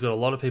favour? We've got a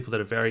lot of people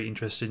that are very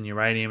interested in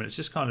uranium, and it's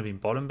just kind of been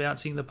bottom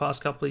bouncing the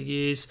past couple of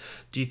years.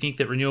 Do you think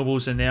that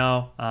renewables are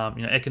now,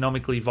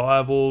 economically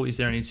viable? Is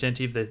there an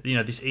incentive that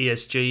this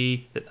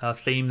ESG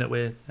theme that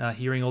we're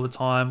hearing all the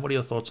time? What are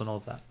your thoughts on all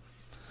of that?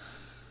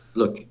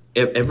 Look,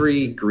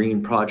 every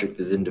green project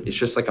it's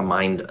just like a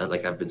mine.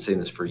 Like I've been saying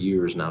this for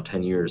years now,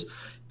 10 years.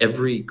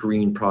 Every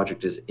green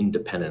project is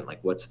independent. Like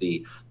what's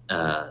the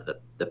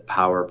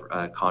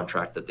power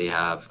contract that they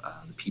have,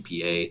 the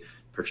PPA,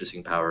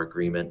 purchasing power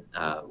agreement,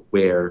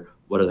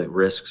 what are the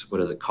risks,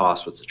 what are the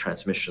costs, what's the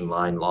transmission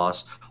line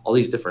loss, all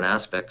these different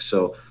aspects.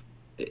 So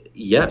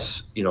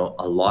yes,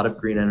 a lot of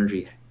green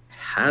energy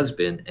has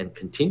been and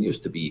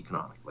continues to be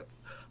economic. Like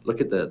look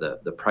at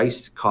the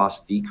price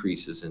cost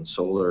decreases in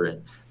solar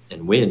and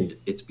wind.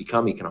 It's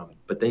become economic.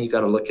 But then you got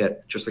to look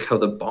at just like how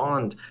the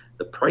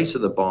price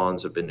of the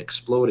bonds have been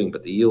exploding,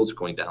 but the yield's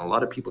going down. A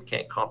lot of people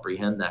can't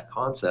comprehend that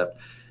concept.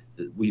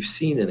 We've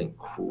seen an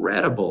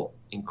incredible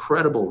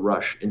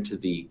rush into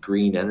the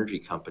green energy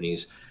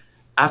companies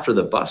after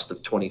the bust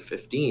of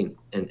 2015,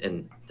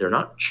 and they're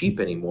not cheap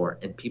anymore,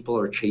 and people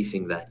are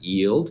chasing that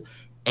yield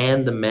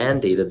and the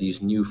mandate of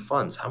these new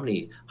funds. How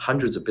many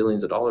hundreds of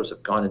billions of dollars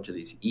have gone into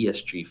these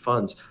ESG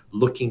funds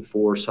looking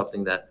for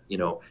something that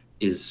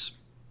is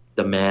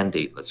the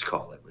mandate, let's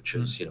call it, which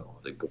is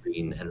the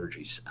green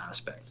energy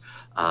aspect.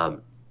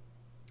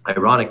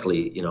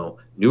 Ironically,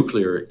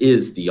 nuclear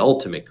is the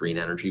ultimate green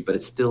energy, but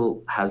it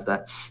still has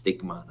that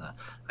stigma.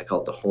 I call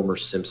it the Homer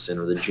Simpson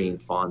or the Jane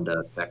Fonda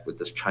effect with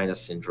this China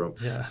syndrome.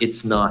 Yeah.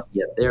 It's not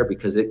yet there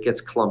because it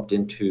gets clumped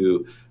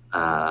into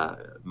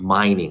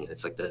mining.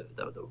 It's like the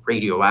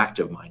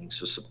radioactive mining.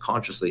 So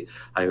subconsciously,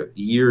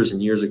 years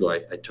and years ago,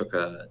 I took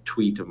a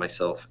tweet of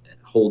myself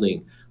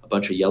holding a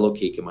bunch of yellow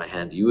cake in my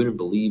hand. You wouldn't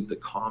believe the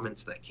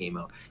comments that came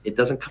out. It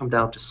doesn't come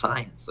down to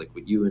science like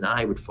what you and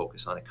I would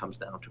focus on. It comes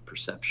down to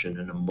perception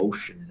and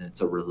emotion, and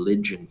it's a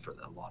religion for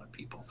a lot of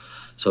people.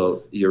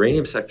 So the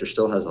uranium sector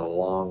still has a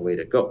long way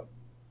to go.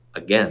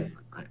 Again,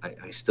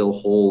 I still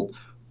hold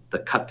the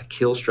cut to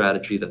kill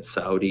strategy that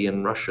Saudi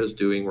and Russia is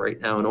doing right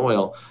now in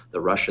oil.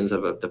 The Russians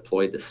have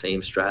deployed the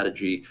same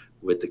strategy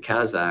with the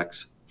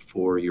Kazakhs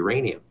for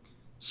uranium.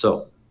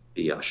 So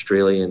the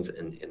Australians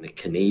and the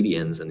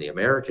Canadians and the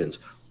Americans,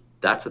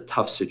 that's a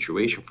tough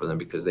situation for them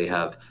because they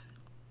have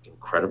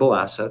incredible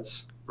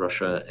assets,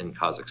 Russia and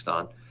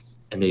Kazakhstan,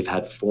 and they've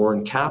had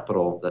foreign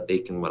capital that they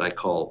can, what I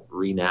call,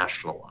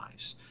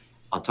 renationalize.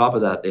 On top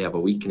of that, they have a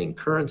weakening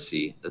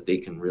currency that they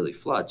can really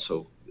flood.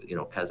 So,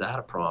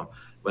 Kazatomprom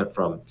went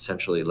from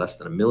essentially less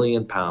than £1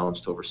 million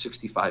to over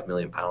 65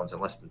 million pounds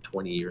in less than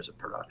 20 years of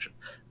production.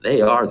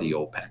 They are the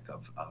OPEC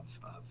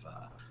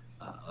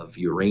of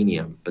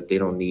uranium, but they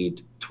don't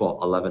need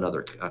 11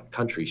 other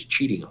countries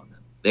cheating on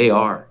them. They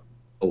are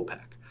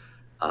OPEC.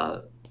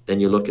 Then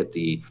you look at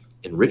the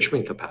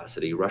enrichment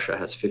capacity. Russia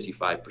has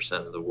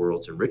 55% of the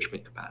world's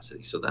enrichment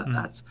capacity. So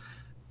that's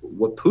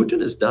what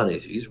Putin has done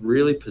is he's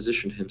really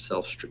positioned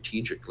himself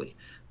strategically.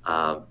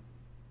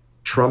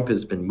 Trump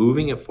has been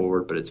moving it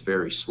forward, but it's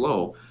very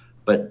slow.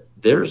 But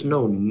there's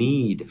no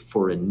need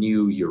for a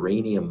new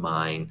uranium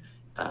mine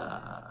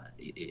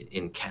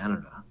in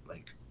Canada.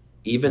 Like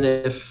even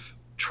if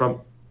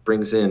Trump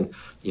brings in,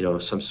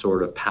 some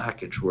sort of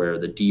package where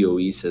the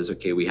DOE says,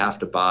 okay, we have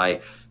to buy,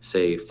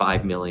 say,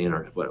 5 million,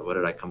 or what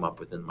did I come up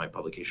with in my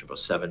publication about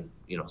 7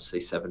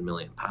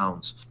 million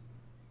pounds.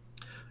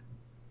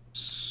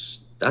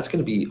 That's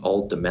going to be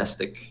all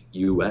domestic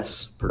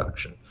U.S.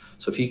 production.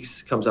 So if he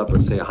comes up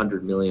with, say,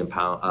 $100 million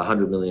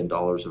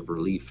of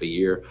relief a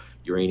year,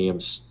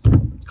 uranium's,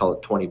 call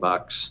it $20,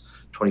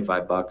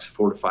 $25,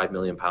 4 to 5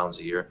 million pounds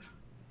a year.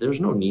 There's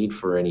no need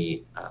for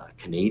any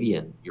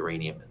Canadian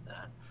uranium in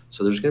that.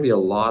 So there's going to be a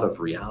lot of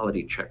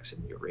reality checks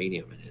in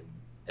uranium.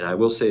 And I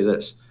will say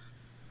this,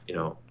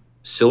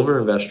 silver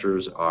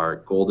investors are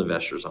gold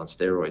investors on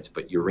steroids,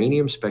 but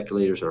uranium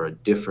speculators are a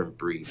different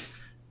breed.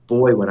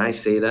 Boy, when I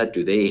say that,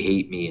 do they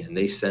hate me, and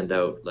they send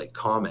out like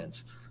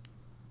comments.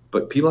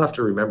 But people have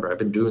to remember, I've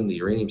been doing the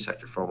uranium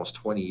sector for almost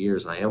 20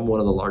 years, and I am one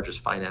of the largest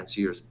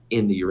financiers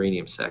in the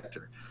uranium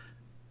sector.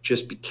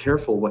 Just be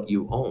careful what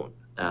you own.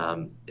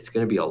 It's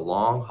going to be a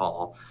long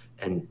haul,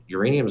 and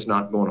uranium is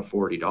not going to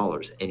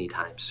 $40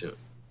 anytime soon.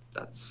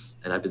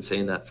 And I've been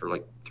saying that for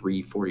like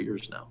 3-4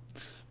 years now.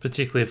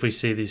 Particularly if we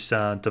see this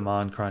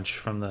demand crunch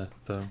from the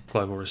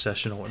global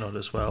recession or whatnot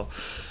as well.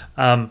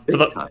 For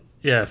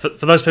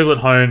those people at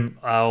home,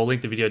 I'll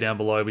link the video down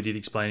below. We did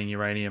explaining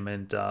uranium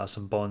and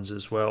some bonds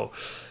as well.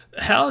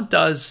 How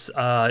does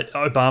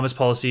Obama's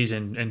policies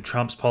and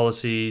Trump's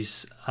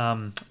policies,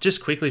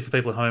 just quickly for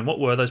people at home, what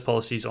were those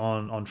policies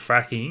on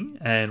fracking,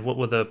 and what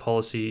were the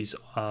policies,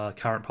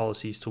 current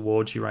policies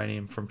towards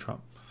uranium from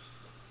Trump?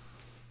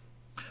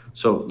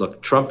 So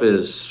look, Trump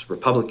is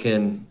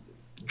Republican.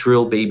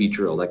 drill, baby,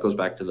 drill. That goes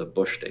back to the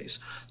Bush days.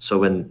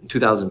 So in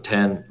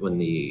 2010, when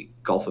the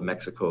Gulf of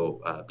Mexico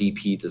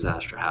BP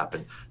disaster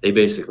happened, they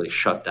basically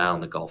shut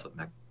down the Gulf of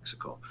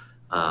Mexico.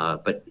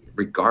 But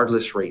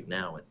regardless, right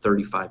now at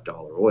 $35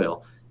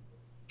 oil,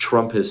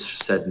 Trump has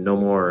said no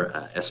more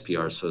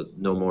SPR, so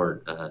no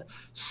more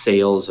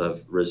sales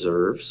of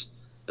reserves.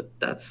 But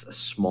that's a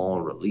small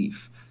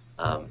relief.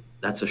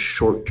 That's a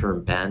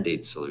short-term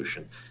Band-Aid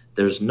solution.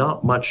 There's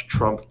not much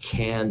Trump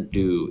can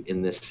do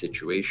in this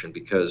situation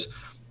because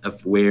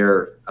of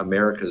where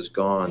America's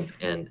gone,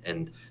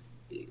 and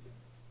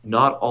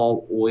not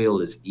all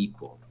oil is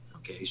equal.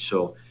 Okay,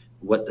 so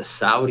what the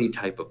Saudi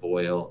type of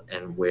oil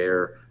and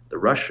where the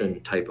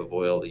Russian type of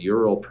oil, the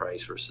Ural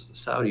price versus the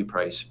Saudi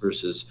price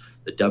versus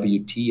the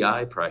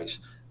WTI price,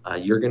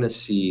 you're going to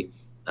see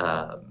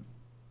a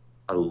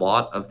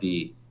lot of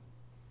the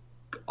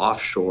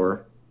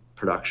offshore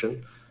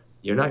production.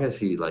 You're not going to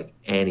see like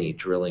any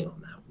drilling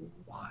on that.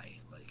 Why?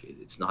 Like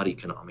it's not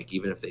economic.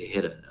 Even if they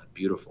hit a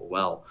beautiful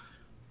well,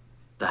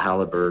 the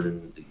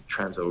Halliburton, the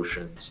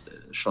Transoceans,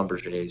 the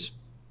Schlumbergers,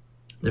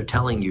 they're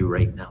telling you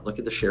right now, look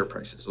at the share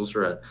prices.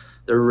 They're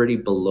already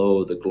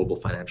below the global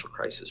financial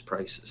crisis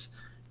prices.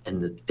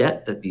 And the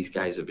debt that these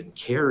guys have been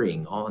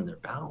carrying on their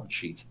balance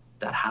sheets,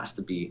 that has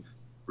to be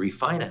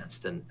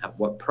refinanced, and at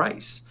what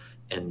price?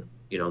 And,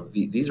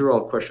 these are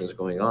all questions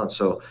going on.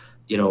 So,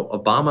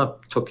 Obama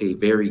took a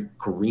very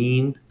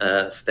green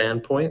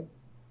standpoint,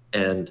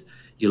 and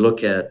you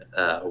look at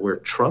where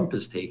Trump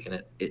has taken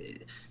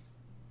it,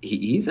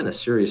 he's in a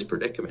serious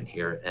predicament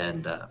here.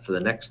 And for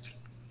the next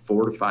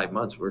 4 to 5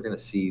 months, we're going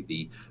to see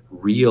the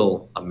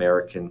real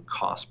American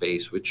cost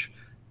base, which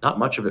not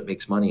much of it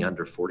makes money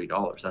under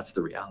 $40. That's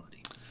the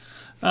reality.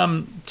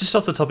 Just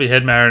off the top of your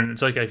head, Marin,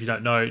 it's okay if you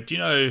don't know. Do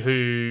you know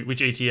which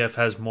ETF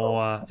has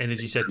more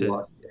energy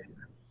sector?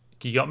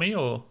 You got me,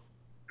 or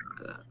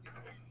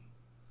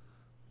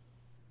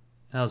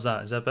how's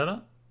that? Is that better?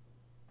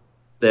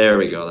 There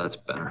we go. That's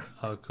better.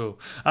 Oh, cool.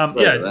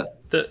 Yeah,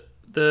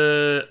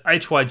 the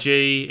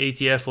HYG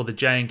ETF or the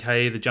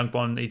J&K, the junk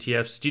bond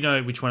ETFs, do you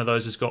know which one of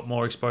those has got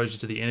more exposure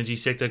to the energy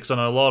sector? Because I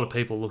know a lot of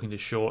people looking to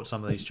short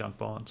some of these junk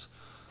bonds.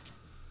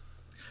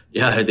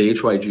 Yeah, the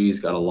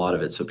HYG's got a lot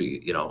of it. So,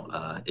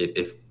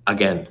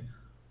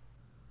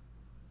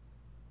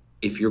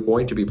 if you're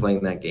going to be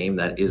playing that game,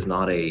 that is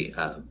not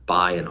a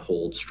buy and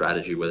hold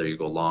strategy, whether you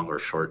go long or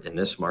short. In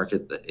this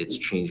market, it's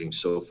changing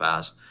so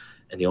fast.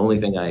 And the only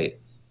thing I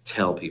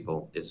tell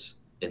people is,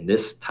 in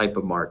this type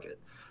of market,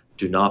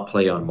 do not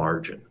play on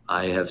margin.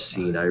 I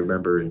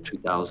remember in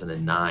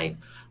 2009,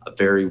 a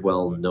very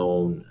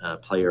well-known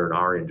player in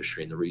our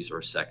industry, in the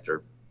resource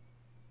sector,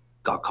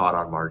 got caught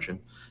on margin.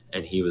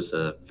 And he was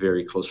a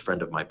very close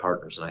friend of my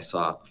partner's. And I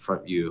saw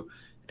front view,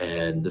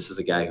 and this is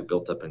a guy who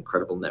built up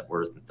incredible net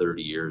worth in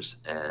 30 years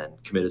and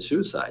committed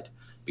suicide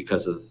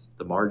because of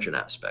the margin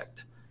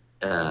aspect.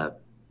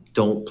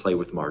 Don't play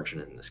with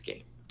margin in this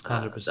game.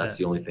 100%. That's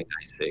the only thing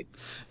I say.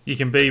 You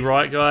can be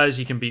right, guys.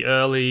 You can be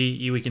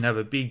early. We can have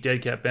a big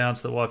dead cat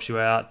bounce that wipes you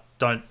out.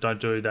 Don't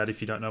do that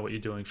if you don't know what you're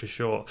doing, for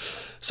sure.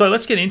 So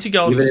let's get into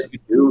gold.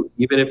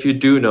 Even if you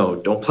do know,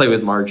 don't play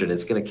with margin.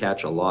 It's going to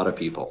catch a lot of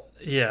people.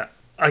 Yeah.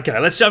 Okay,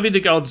 let's jump into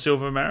gold and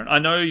silver, Marin. I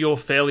know you're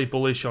fairly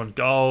bullish on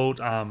gold.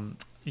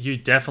 You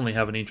definitely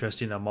have an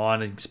interest in the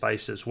mining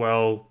space as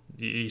well.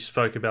 You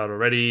spoke about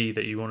already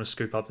that you want to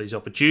scoop up these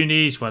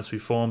opportunities once we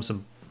form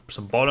some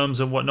bottoms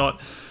and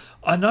whatnot.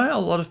 I know a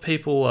lot of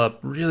people are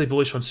really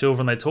bullish on silver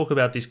and they talk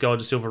about this gold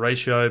to silver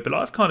ratio, but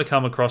I've kind of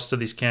come across to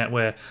this camp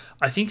where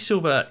I think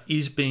silver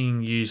is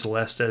being used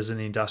less as an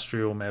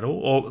industrial metal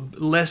or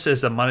less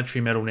as a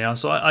monetary metal now.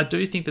 So I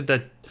do think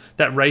that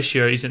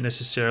ratio isn't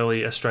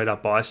necessarily a straight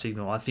up buy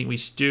signal. I think we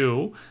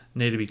still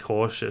need to be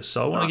cautious.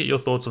 So I want to get your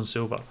thoughts on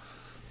silver.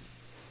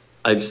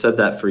 I've said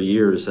that for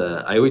years.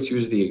 I always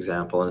use the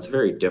example, and it's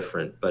very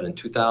different, but in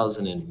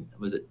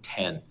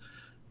 2010,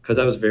 because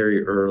I was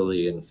very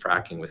early in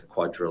fracking with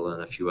Quadrilla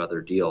and a few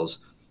other deals,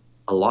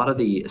 a lot of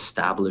the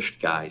established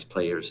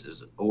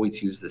players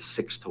always use the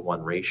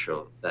 6-to-1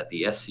 ratio that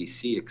the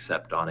SEC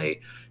accept on a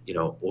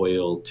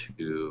oil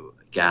to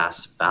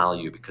gas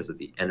value because of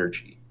the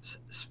energy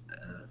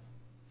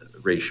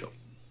ratio.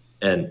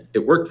 And it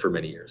worked for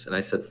many years. And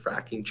I said,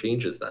 fracking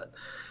changes that.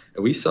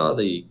 And we saw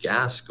the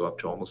gas go up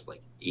to almost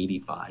like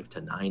 85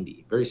 to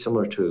 90, very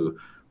similar to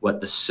what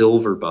the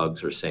silver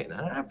bugs are saying. And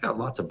I've got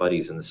lots of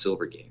buddies in the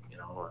silver game.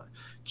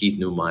 Keith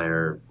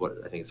Neumeyer,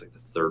 I think it's like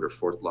the 3rd or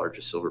 4th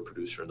largest silver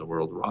producer in the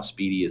world. Ross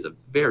Beatty is a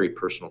very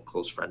personal,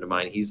 close friend of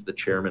mine. He's the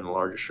chairman and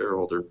largest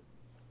shareholder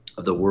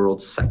of the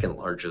world's 2nd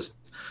largest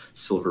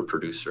silver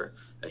producer.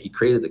 He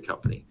created the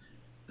company.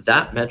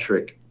 That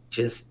metric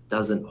just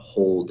doesn't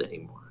hold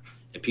anymore.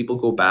 And people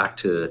go back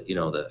to,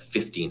 the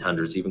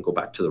 1500s, even go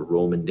back to the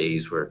Roman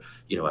days where,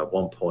 at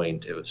one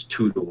point it was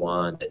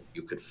 2-to-1 and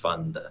you could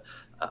fund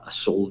a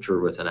soldier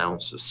with an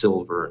ounce of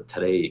silver. And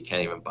today you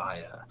can't even buy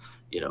a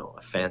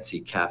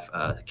fancy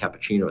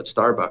cappuccino at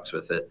Starbucks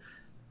with it.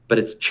 But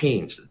it's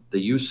changed. The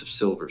use of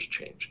silver's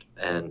changed.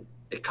 And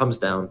it comes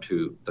down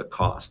to the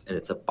cost, and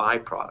it's a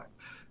byproduct.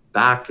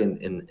 back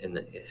in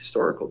the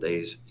historical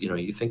days,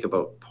 you think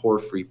about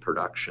porphyry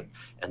production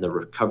and the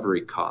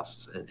recovery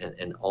costs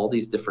and all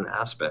these different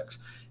aspects.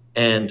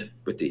 And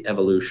with the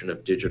evolution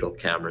of digital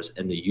cameras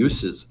and the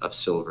uses of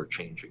silver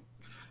changing,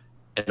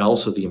 and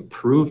also the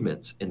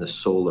improvements in the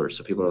solar.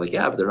 So people are like,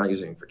 yeah, but they're not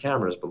using it for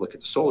cameras, but look at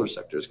the solar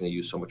sector, it's going to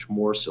use so much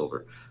more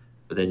silver.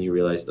 But then you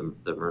realize the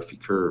Murphy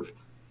curve.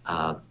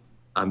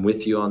 I'm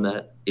with you on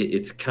that.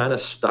 It's kind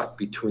of stuck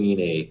between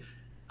a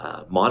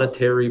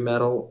monetary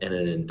metal and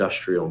an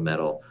industrial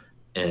metal,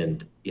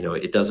 and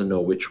it doesn't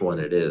know which one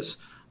it is.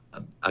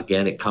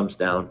 Again, it comes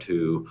down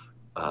to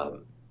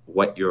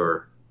what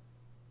your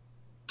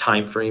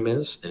time frame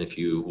is, and if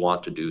you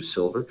want to do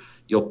silver,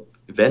 you'll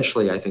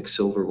eventually, I think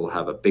silver will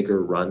have a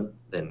bigger run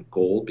than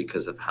gold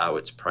because of how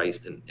it's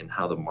priced and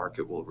how the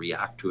market will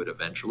react to it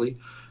eventually.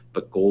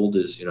 But gold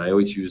is, I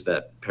always use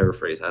that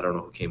paraphrase. I don't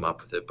know who came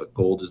up with it, but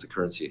gold is the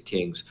currency of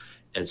kings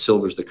and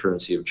silver is the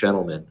currency of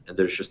gentlemen. And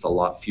there's just a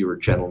lot fewer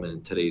gentlemen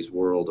in today's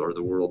world, or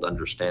the world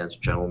understands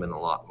gentlemen a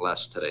lot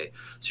less today.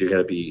 So you're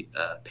going to be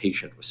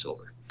patient with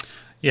silver.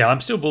 Yeah,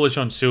 I'm still bullish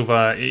on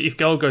silver. If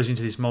gold goes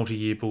into this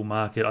multi-year bull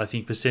market, I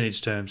think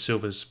percentage terms,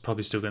 silver's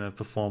probably still going to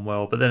perform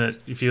well. But then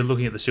if you're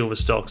looking at the silver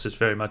stocks, it's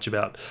very much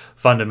about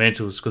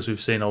fundamentals, because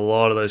we've seen a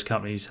lot of those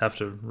companies have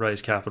to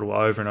raise capital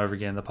over and over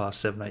again the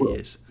past 7-8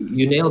 years.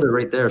 You nailed it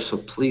right there. So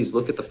please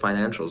look at the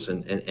financials.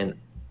 And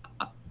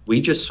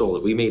we just sold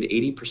it. We made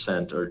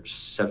 80% or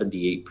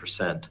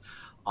 78%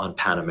 on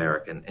Pan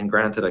American. And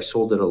granted, I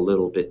sold it a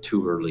little bit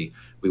too early.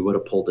 We would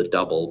have pulled a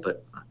double,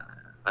 but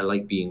I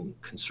like being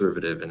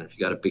conservative, and if you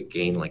got a big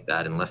gain like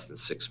that in less than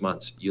 6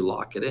 months, you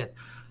lock it in.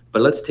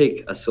 But let's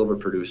take a silver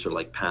producer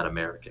like Pan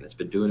American. It's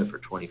been doing it for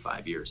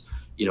 25 years.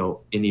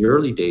 In the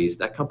early days,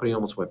 that company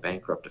almost went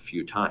bankrupt a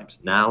few times.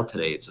 Now,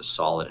 today, it's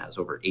it has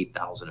over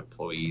 8,000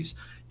 employees.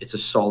 It's a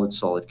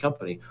solid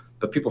company.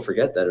 But people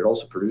forget that it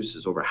also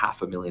produces over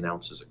 500,000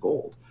 ounces of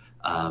gold.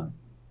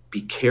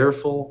 Be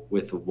careful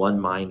with one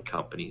mine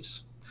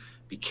companies.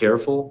 Be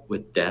careful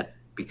with debt,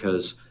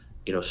 because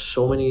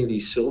so many of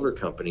these silver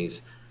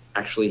companies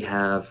actually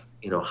have,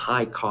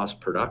 high cost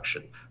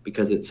production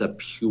because it's a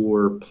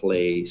pure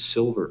play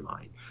silver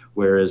mine.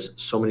 Whereas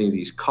so many of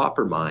these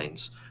copper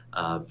mines,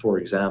 for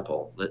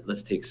example,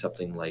 let's take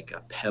something like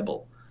a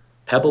Pebble.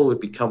 Pebble would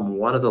become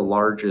one of the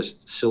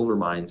largest silver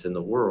mines in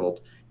the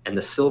world, and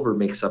the silver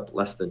makes up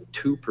less than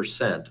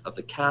 2% of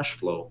the cash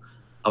flow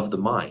of the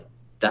mine.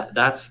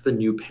 That's the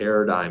new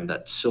paradigm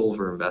that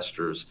silver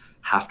investors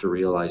have to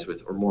realize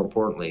with, or more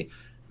importantly,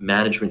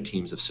 management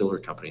teams of silver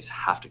companies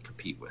have to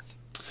compete with.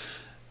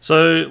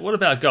 So what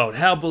about gold?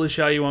 How bullish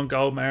are you on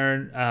gold,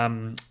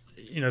 Marin?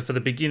 For the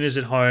beginners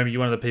at home, you're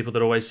one of the people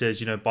that always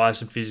says, buy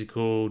some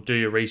physical, do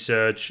your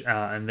research,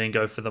 and then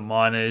go for the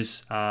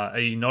miners. Are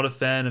you not a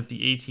fan of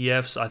the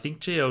ETFs? I think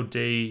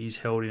GLD is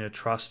held in a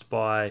trust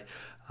by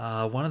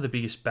one of the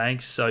biggest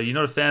banks. So you're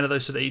not a fan of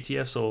those sort of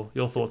ETFs, or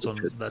your thoughts on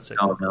that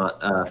sector? No,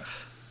 not.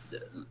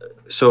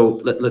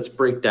 So let's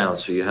break down.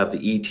 So you have the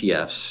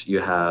ETFs, you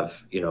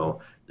have,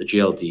 the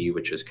GLD,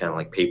 which is kind of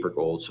like paper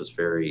gold. So it's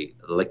very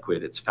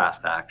liquid, it's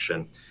fast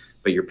action,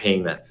 but you're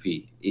paying that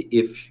fee.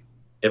 If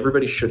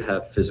everybody should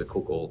have physical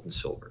gold and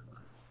silver,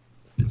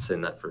 I've been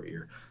saying that for a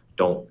year.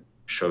 Don't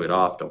show it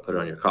off, don't put it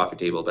on your coffee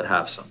table, but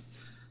have some.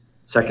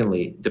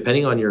 Secondly,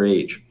 depending on your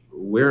age,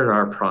 we're in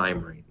our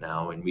prime right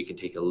now, and we can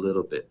take a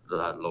little bit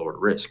lower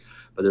risk.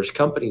 But there's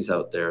companies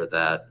out there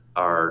that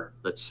are,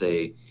 let's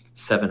say,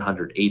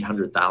 700,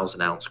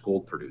 800,000 ounce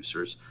gold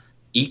producers.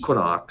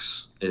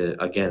 Equinox,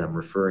 again, I'm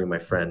referring my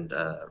friend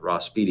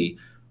Ross Beatty.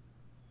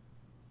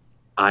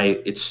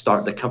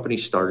 The company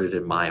started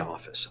in my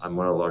office. I'm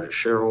one of the largest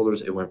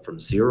shareholders. It went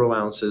from 0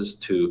 ounces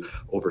to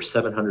over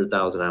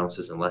 700,000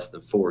 ounces in less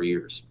than 4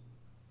 years.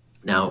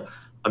 Now,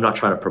 I'm not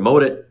trying to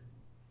promote it.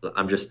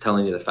 I'm just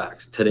telling you the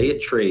facts. Today,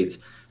 it trades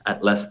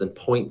at less than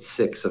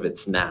 0.6 of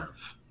its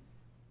NAV.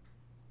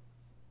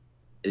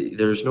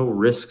 There's no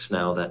risks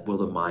now that will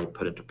the mine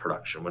put into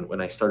production. When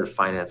I started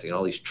financing,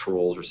 all these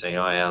trolls were saying,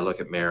 oh yeah, look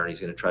at Marin,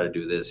 he's going to try to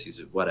do this, he's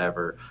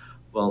whatever.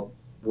 Well,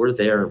 we're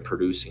there and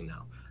producing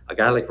now. A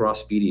guy like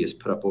Ross Beatty has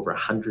put up over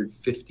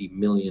 $150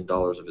 million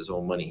of his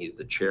own money. He's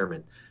the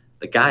chairman.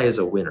 The guy is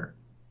a winner.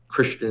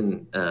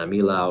 Christian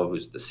Milau,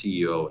 who's the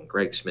CEO, and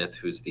Greg Smith,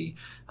 who's the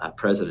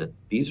president.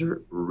 These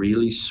are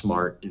really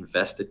smart,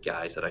 invested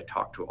guys that I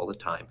talk to all the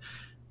time.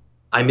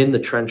 I'm in the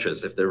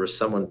trenches. If there was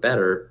someone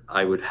better,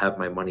 I would have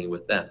my money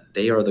with them.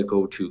 They are the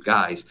go-to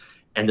guys,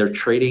 and they're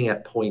trading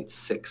at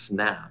 0.6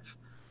 NAV.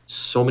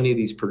 So many of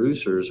these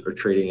producers are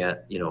trading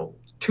at,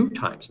 2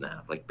 times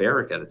NAV. Like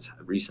Barrick at its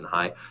recent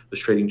high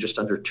was trading just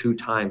under 2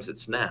 times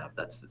its NAV.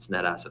 That's its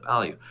net asset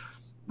value.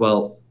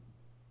 Well,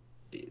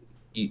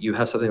 you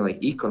have something like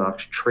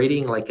Equinox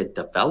trading like a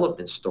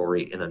development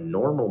story in a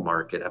normal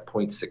market at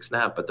 0.6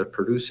 NAV, but they're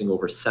producing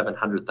over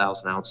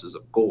 700,000 ounces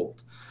of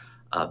gold.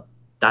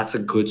 That's a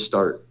good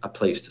start, a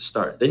place to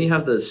start. Then you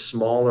have the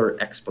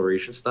smaller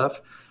exploration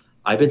stuff.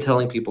 I've been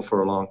telling people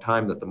for a long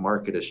time that the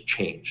market has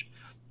changed.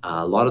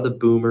 A lot of the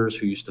boomers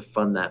who used to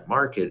fund that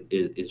market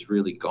is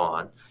really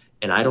gone.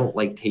 And I don't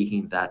like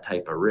taking that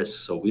type of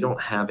risk. So we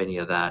don't have any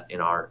of that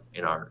in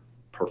our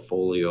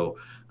portfolio.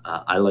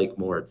 I like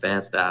more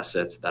advanced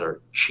assets that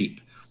are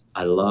cheap.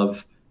 I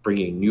love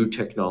bringing new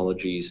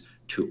technologies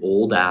to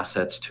old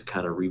assets to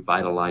kind of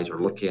revitalize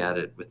or look at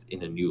it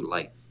in a new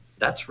light.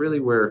 That's really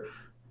where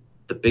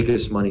the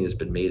biggest money has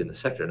been made in the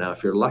sector. Now,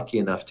 if you're lucky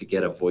enough to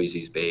get a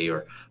Voisey's Bay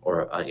or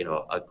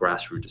a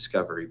grassroots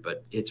discovery,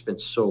 but it's been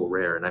so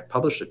rare. And I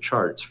published a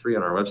chart, it's free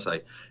on our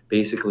website,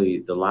 basically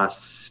the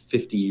last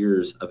 50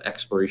 years of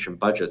exploration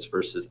budgets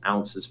versus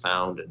ounces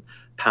found and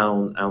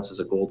ounces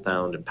of gold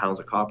found and pounds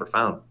of copper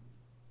found.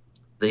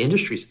 The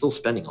industry is still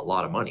spending a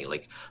lot of money.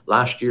 Like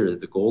last year,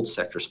 the gold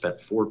sector spent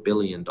 $4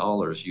 billion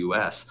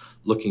US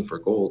looking for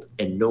gold,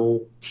 and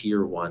no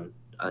tier one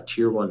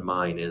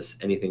mine is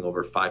anything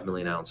over 5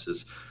 million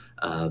ounces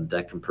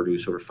that can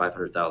produce over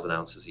 500,000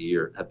 ounces a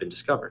year have been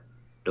discovered.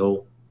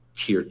 No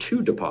tier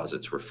two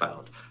deposits were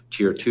found.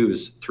 Tier two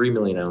is 3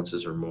 million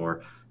ounces or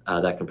more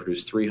that can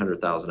produce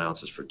 300,000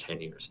 ounces for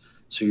 10 years.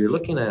 So you're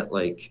looking at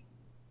like,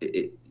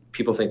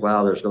 people think,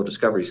 wow, there's no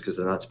discoveries because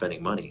they're not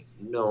spending money.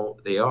 No,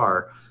 they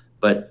are,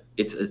 but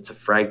it's a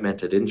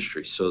fragmented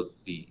industry. So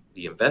the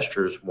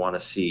investors want to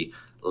see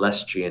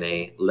less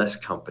G&A, less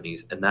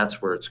companies, and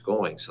that's where it's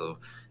going. So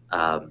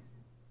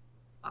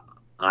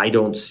I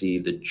don't see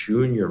the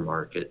junior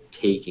market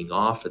taking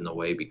off in the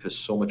way because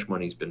so much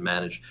money's been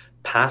managed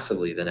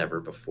passively than ever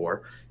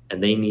before,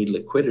 and they need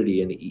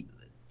liquidity. And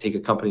take a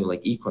company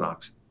like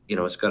Equinox,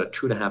 it's got a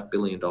 $2.5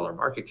 billion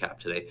market cap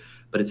today,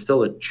 but it's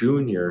still a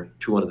junior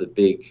to one of the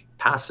big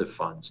passive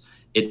funds.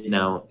 It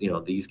now,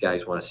 these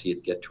guys want to see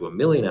it get to 1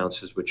 million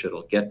ounces, which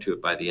it'll get to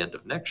it by the end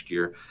of next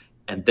year,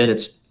 and then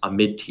it's a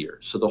mid-tier.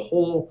 So the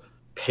whole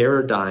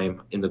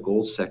paradigm in the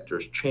gold sector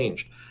has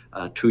changed.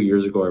 2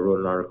 years ago, I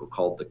wrote an article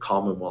called The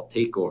Commonwealth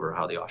Takeover,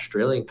 how the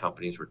Australian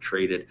companies were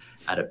traded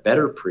at a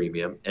better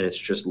premium, and it's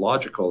just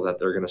logical that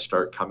they're going to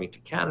start coming to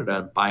Canada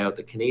and buy out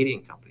the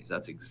Canadian companies.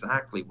 That's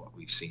exactly what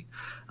we've seen.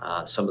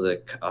 Some of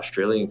the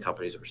Australian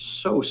companies are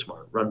so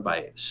smart, run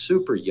by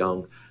super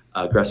young,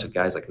 aggressive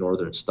guys like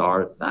Northern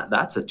Star.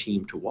 That's a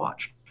team to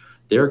watch.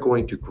 They're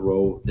going to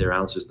grow their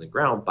ounces in the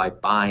ground by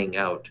buying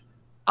out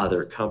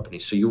other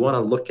companies. So you want to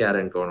look at it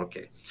and go,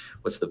 okay,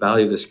 what's the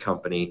value of this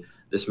company?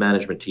 This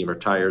management team are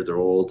tired, they're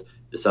old.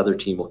 This other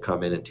team will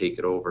come in and take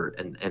it over.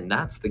 And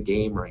that's the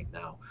game right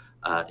now.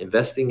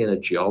 Investing in a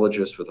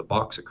geologist with a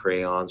box of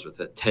crayons, with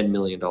a $10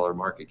 million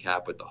market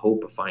cap, with the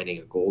hope of finding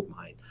a gold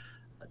mine,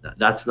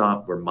 that's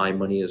not where my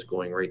money is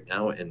going right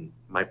now. And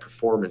my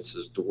performance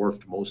has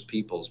dwarfed most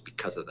people's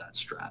because of that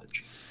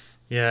strategy.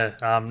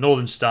 Yeah,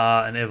 Northern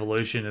Star and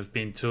Evolution have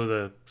been two of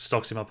the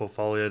stocks in my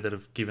portfolio that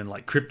have given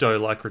like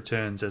crypto-like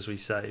returns, as we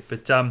say.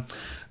 But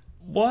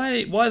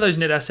why are those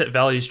net asset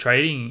values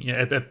trading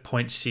at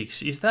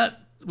 0.6? Is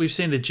that we've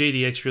seen the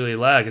GDX really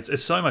lag?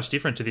 It's so much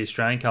different to the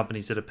Australian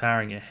companies that are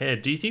powering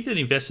ahead. Do you think that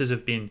investors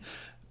have been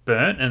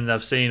burnt and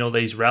they've seen all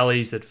these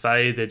rallies that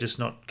fade? They're just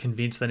not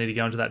convinced they need to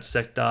go into that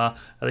sector. Are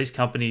these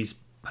companies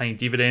paying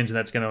dividends and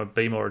that's going to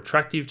be more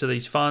attractive to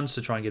these funds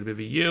to try and get a bit of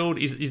a yield?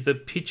 Is the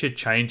picture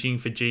changing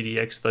for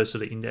GDX, those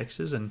sort of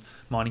indexes and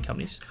mining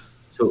companies?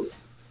 So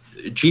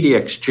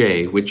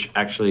GDXJ, which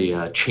actually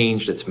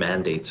changed its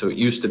mandate. So it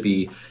used to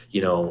be,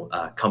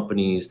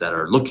 companies that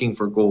are looking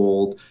for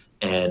gold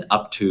and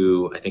up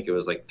to, I think it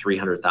was like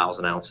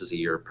 300,000 ounces a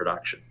year of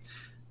production.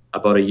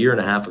 About a year and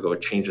a half ago,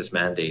 it changed its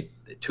mandate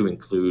to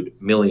include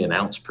million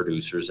ounce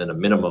producers and a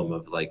minimum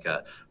of like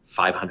a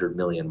 500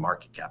 million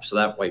market cap. So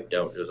that wiped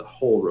out, there's a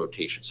whole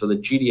rotation. So the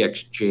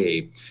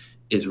GDXJ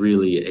is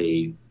really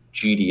a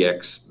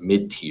GDX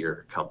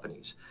mid-tier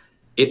companies.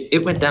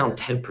 It went down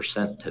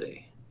 10%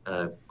 today.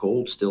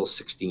 Gold still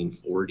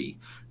 1640.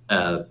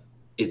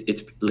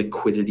 It's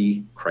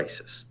liquidity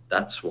crisis.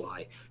 That's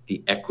why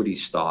the equity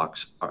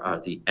stocks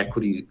are the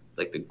equity,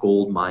 like the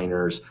gold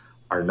miners,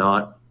 are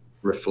not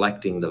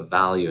reflecting the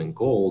value in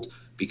gold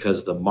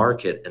because the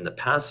market and the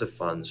passive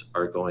funds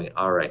are going,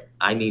 all right,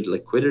 I need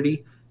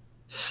liquidity,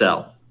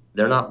 sell.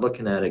 They're not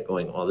looking at it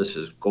going, oh, this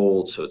is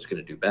gold, so it's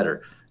going to do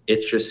better.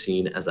 It's just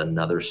seen as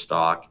another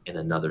stock in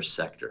another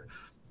sector.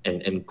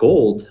 And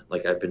gold,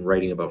 like I've been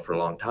writing about for a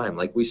long time,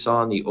 like we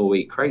saw in the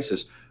 '08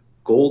 crisis,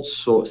 gold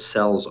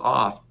sells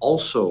off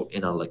also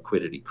in a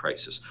liquidity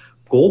crisis.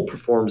 Gold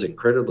performs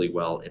incredibly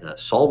well in a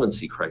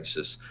solvency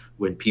crisis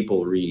when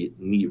people really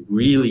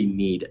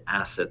need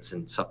assets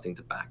and something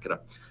to back it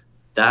up.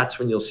 That's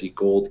when you'll see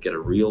gold get a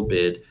real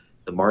bid.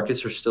 The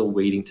markets are still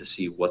waiting to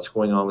see what's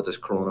going on with this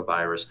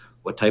coronavirus,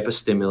 what type of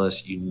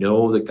stimulus.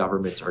 The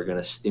governments are going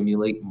to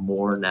stimulate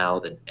more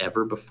now than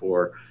ever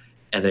before.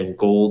 And then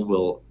gold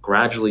will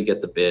gradually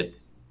get the bid.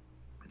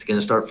 It's going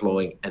to start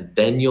flowing. And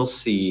then you'll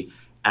see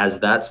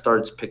as that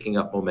starts picking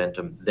up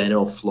momentum, then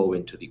it'll flow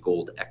into the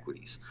gold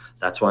equities.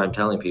 That's why I'm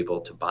telling people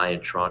to buy in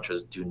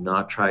tranches. Do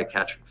not try to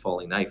catch a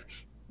falling knife.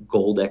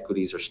 Gold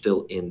equities are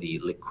still in the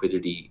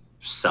liquidity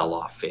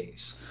sell-off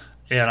phase.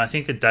 Yeah, and I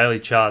think the daily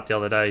chart the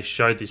other day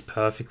showed this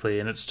perfectly.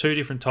 And it's two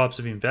different types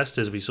of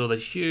investors. We saw the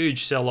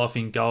huge sell off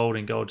in gold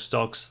and gold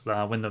stocks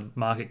when the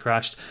market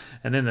crashed.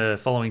 And then the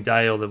following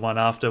day or the one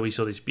after, we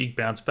saw this big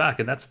bounce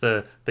back. And that's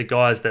the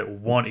guys that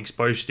want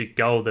exposure to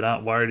gold that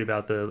aren't worried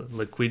about the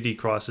liquidity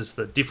crisis,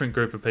 the different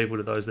group of people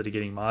to those that are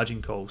getting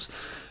margin calls.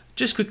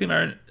 Just quickly,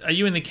 Marin, are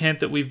you in the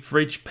camp that we've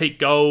reached peak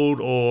gold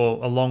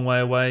or a long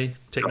way away?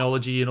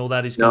 Technology and all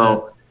that is going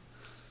to. No.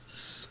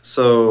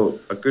 So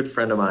a good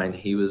friend of mine,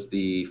 he was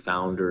the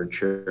founder and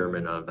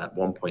chairman of, at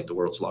one point, the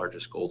world's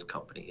largest gold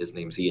company. His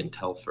name's Ian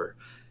Telfer.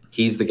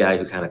 He's the guy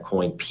who kind of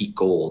coined peak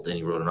gold, and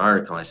he wrote an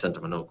article. And I sent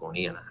him a note going,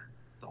 Ian,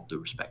 with all due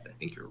respect, I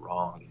think you're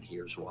wrong, and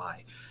here's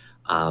why.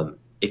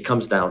 It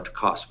comes down to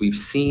cost. We've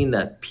seen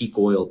that peak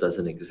oil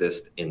doesn't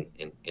exist in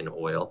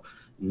oil,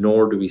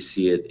 nor do we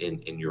see it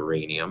in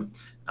uranium.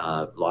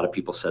 A lot of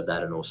people said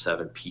that in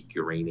 '07, peak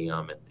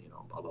uranium, and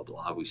blah, blah,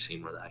 blah. We've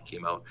seen where that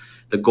came out.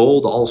 The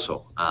gold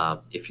also,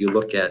 if you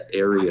look at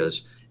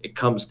areas, it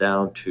comes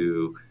down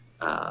to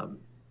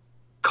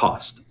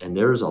cost. And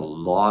there's a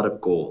lot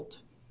of gold,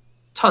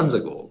 tons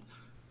of gold,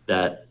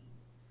 that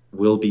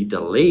will be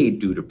delayed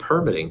due to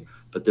permitting,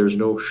 but there's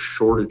no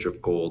shortage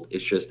of gold.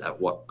 It's just at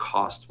what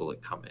cost will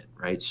it come in,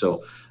 right?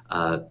 So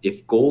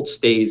if gold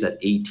stays at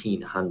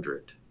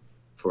 1,800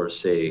 for,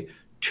 say,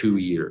 2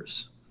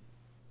 years,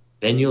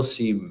 then you'll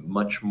see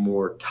much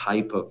more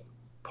type of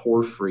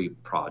porphyry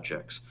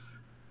projects,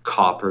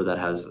 copper that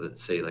has,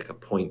 let's say, like a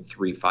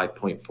 0.3,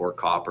 5.4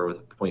 copper with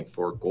a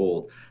 0.4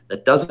 gold.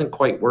 That doesn't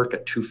quite work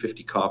at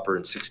 250 copper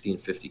and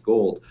 1650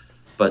 gold,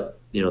 but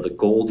the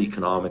gold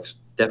economics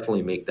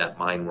definitely make that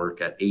mine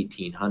work at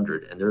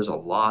 1,800. And there's a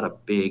lot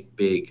of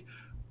big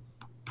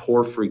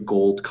porphyry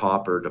gold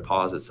copper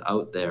deposits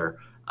out there,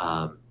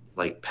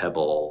 like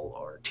Pebble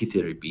or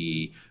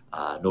T3B.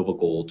 Nova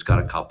Gold's got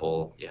a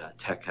couple. Yeah,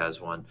 Teck has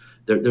one.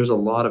 There's a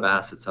lot of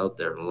assets out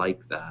there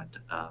like that.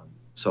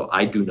 So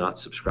I do not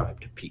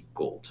subscribe to peak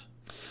gold.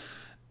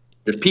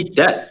 There's peak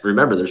debt.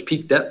 Remember, there's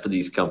peak debt for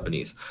these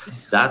companies.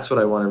 That's what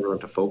I want everyone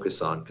to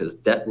focus on, because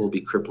debt will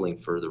be crippling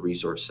for the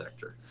resource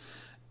sector.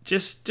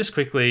 Just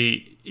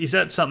quickly, is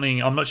that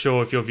something, I'm not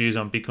sure if your views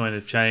on Bitcoin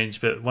have changed,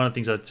 but one of the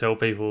things I tell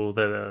people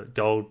that are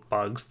gold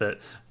bugs, that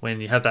when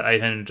you have that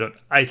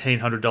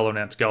 $1,800 an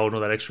ounce gold or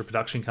that extra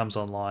production comes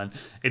online,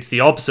 it's the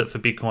opposite for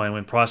Bitcoin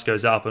when price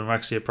goes up and we're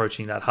actually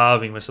approaching that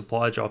halving where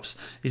supply drops.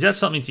 Is that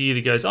something to you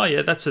that goes, oh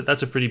yeah, that's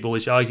a pretty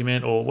bullish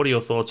argument? Or what are your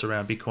thoughts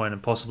around Bitcoin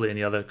and possibly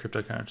any other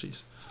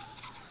cryptocurrencies?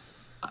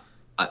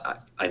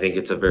 I think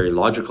it's a very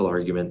logical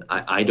argument.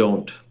 I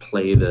don't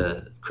play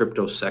the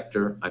crypto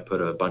sector. I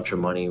put a bunch of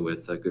money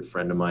with a good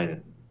friend of mine,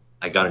 and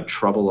I got in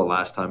trouble the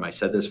last time I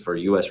said this for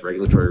U.S.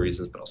 regulatory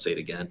reasons, but I'll say it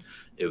again.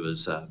 It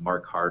was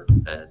Mark Hart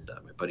and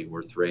my buddy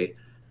Worth Ray.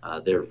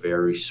 They're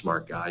very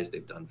smart guys.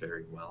 They've done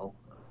very well.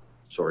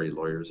 Sorry,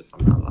 lawyers, if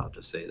I'm not allowed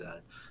to say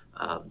that.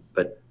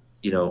 But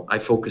I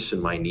focus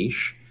in my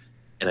niche,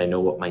 and I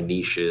know what my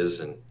niche is.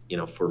 And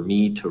for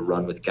me to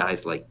run with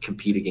guys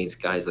compete against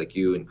guys like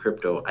you in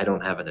crypto, I don't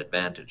have an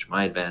advantage.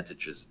 My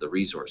advantage is the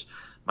resource.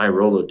 My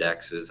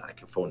Rolodex is I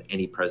can phone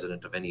any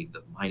president of any of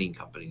the mining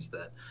companies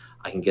that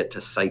I can get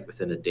to site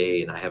within a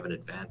day, and I have an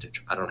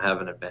advantage. I don't have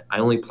an advantage. I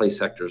only play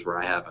sectors where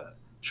I have a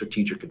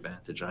strategic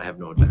advantage, and I have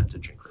no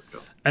advantage in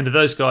crypto. And do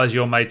those guys,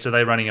 your mates, are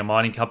they running a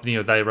mining company,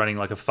 or are they running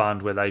like a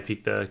fund where they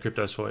pick the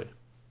cryptos for you?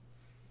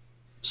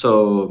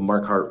 So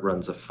Mark Hart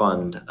runs a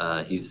fund.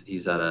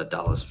 He's at a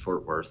Dallas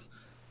Fort Worth.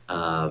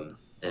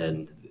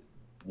 And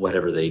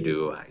whatever they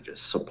do, I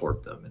just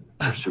support them, and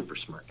they're super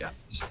smart guys.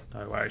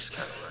 No worries.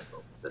 Kind of where I go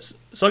with this.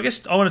 So I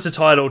guess I wanted to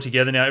tie it all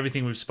together now,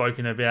 everything we've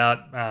spoken about,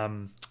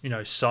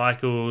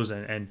 cycles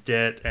and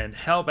debt, and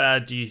how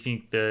bad do you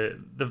think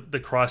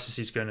the crisis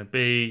is going to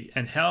be,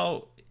 and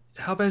how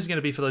bad is it going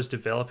to be for those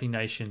developing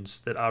nations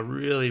that are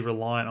really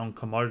reliant on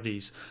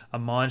commodities? Are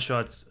mine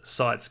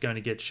sites going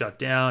to get shut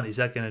down? Is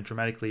that going to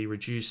dramatically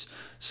reduce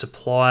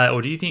supply?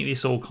 Or do you think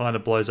this all kind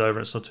of blows over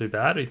and it's not too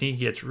bad? Or do you think it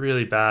gets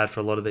really bad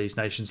for a lot of these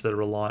nations that are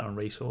reliant on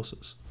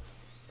resources?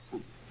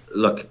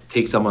 Look,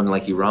 take someone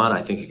like Iran,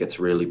 I think it gets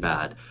really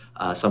bad.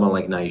 Someone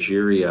like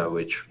Nigeria,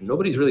 which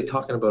nobody's really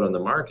talking about on the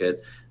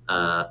market,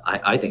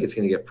 I think it's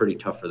going to get pretty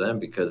tough for them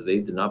because they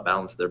did not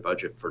balance their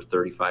budget for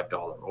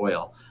 $35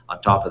 oil.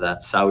 On top of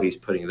that, Saudi's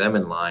putting them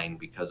in line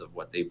because of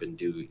what they've been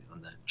doing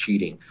on that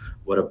cheating.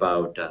 What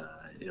about,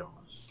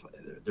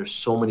 there's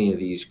so many of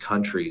these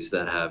countries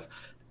that have,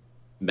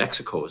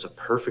 Mexico is a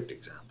perfect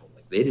example.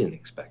 Like, they didn't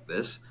expect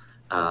this.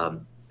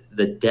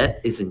 The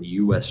debt is in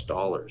US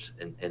dollars,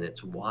 and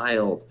it's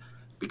wild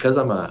because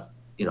I'm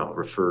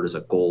referred as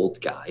a gold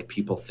guy.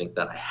 People think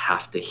that I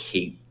have to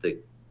hate the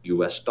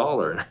US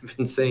dollar. And I've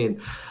been saying,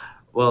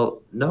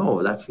 well,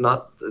 no, that's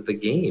not the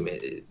game.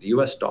 The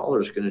US dollar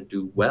is going to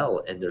do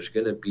well. And there's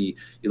going to be,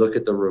 you look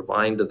at the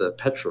rewind of the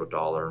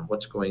petrodollar and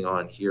what's going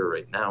on here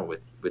right now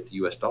with the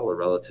US dollar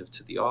relative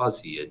to the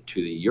Aussie and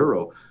to the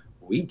euro.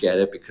 We get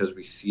it because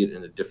we see it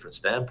in a different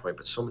standpoint.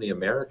 But so many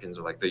Americans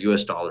are like, the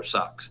US dollar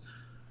sucks.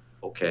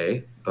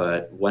 Okay,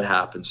 but what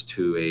happens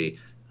to a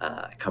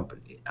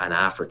company, an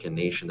African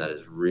nation that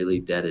is really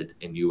debted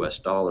in US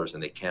dollars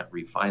and they can't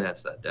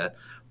refinance that debt,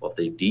 well, if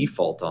they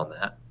default on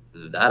that,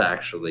 that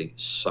actually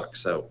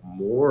sucks out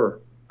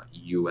more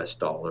US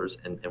dollars.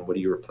 And what do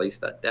you replace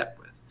that debt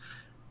with?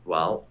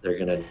 Well, they're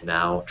going to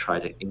now try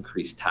to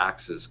increase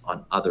taxes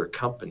on other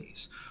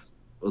companies.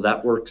 Well,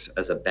 that works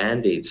as a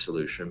band-aid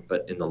solution,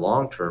 but in the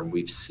long term,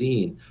 we've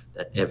seen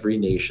that every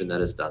nation that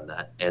has done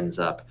that ends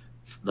up,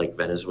 like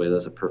Venezuela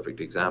is a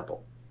perfect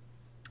example.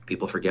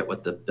 People forget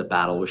what the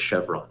battle with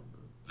Chevron.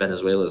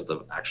 Venezuela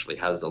actually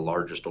has the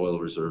largest oil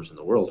reserves in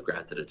the world.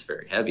 Granted, it's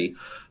very heavy,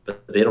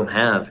 but they don't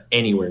have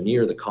anywhere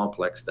near the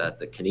complex that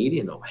the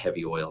Canadian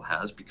heavy oil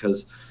has,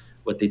 because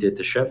what they did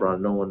to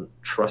Chevron, no one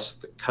trusts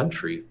the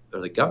country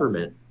or the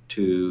government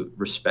to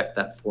respect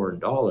that foreign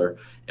dollar.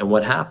 And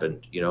what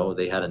happened?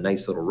 They had a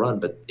nice little run,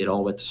 but it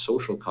all went to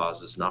social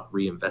causes, not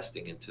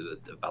reinvesting into the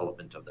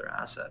development of their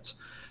assets.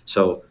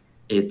 So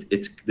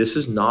this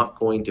is not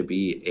going to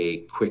be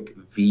a quick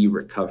V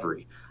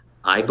recovery.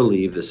 I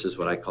believe this is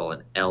what I call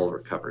an L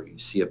recovery. You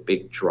see a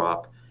big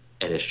drop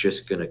and it's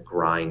just going to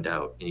grind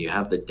out, and you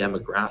have the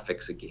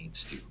demographics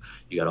against you.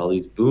 You got all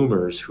these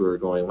boomers who are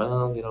going,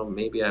 well,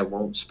 maybe I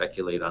won't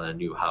speculate on a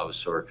new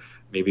house, or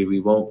maybe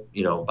we won't,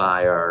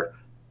 buy our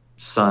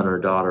son or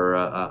daughter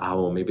a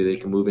home. Maybe they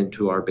can move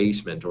into our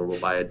basement, or we'll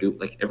buy a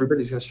dupe. Like,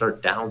 everybody's going to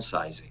start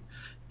downsizing.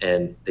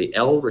 And the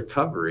L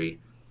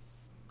recovery,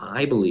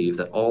 I believe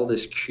that all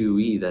this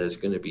QE that is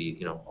going to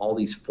be, all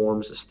these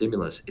forms of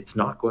stimulus, it's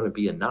not going to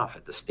be enough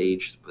at the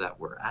stage that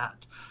we're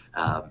at.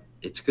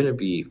 It's going to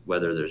be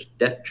whether there's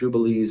debt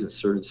jubilees in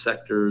certain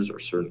sectors or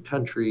certain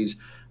countries,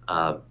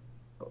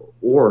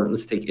 or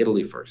let's take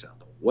Italy, for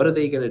example. What are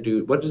they going to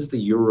do? What is the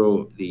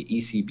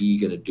ECB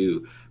going to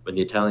do when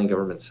the Italian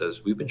government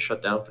says, we've been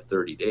shut down for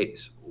 30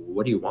 days?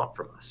 What do you want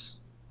from us?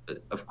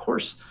 Of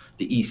course,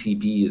 the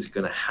ECB is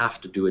going to have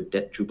to do a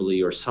debt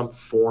jubilee or some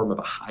form of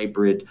a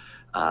hybrid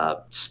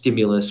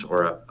stimulus,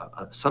 or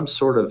some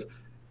sort of,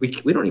 we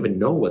don't even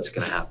know what's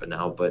going to happen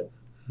now, but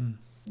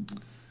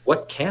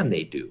what can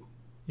they do?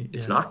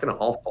 It's not going to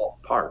all fall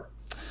apart.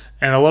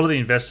 And a lot of the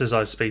investors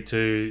I speak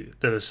to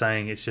that are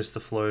saying it's just the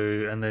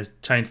flu, and they've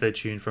changed their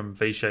tune from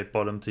V-shaped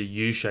bottom to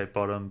U-shaped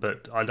bottom,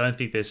 but I don't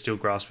think they're still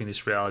grasping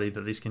this reality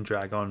that this can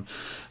drag on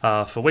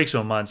for weeks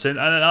or months. And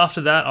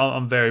after that,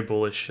 I'm very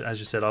bullish. As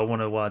you said, I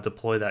want to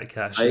deploy that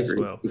cash as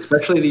well.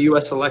 Especially the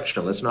U.S.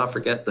 election. Let's not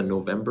forget the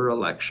November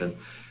election.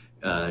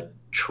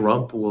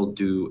 Trump will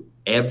do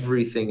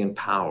everything in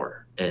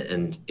power.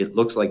 And it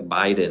looks like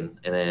Biden,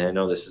 and I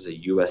know this is a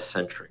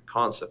U.S.-centric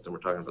concept, and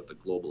we're talking about the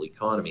global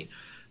economy,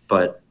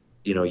 but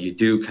you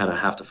do kind of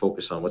have to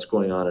focus on what's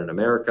going on in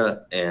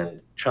America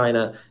and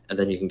China, and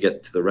then you can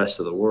get to the rest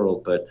of the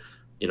world. But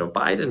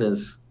Biden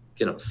is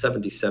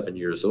 77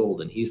 years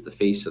old, and he's the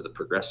face of the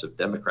Progressive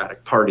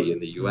Democratic Party in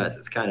the U.S.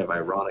 It's kind of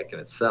ironic in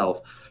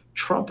itself.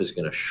 Trump is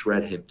going to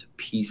shred him to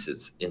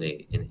pieces in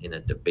a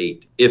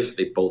debate if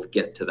they both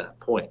get to that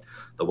point.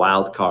 The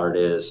wild card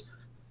is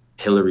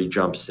Hillary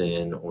jumps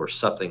in or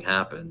something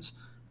happens,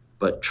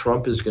 but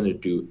Trump is going to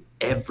do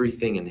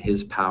everything in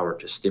his power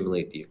to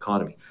stimulate the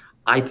economy.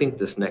 I think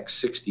this next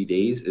 60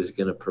 days is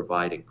going to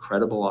provide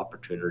incredible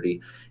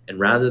opportunity. And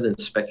rather than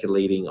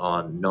speculating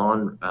on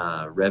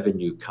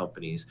non-revenue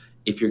companies,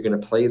 if you're going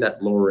to play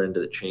that lower end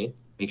of the chain,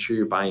 make sure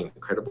you're buying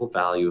incredible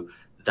value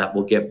that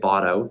will get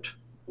bought out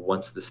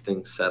once this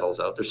thing settles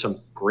out. There's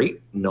some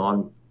great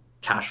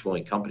non-cash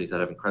flowing companies that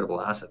have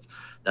incredible assets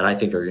that I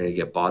think are going to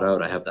get bought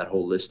out. I have that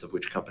whole list of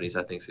which companies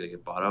I think is going to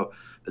get bought out.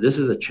 But this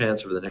is a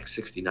chance over the next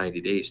 60,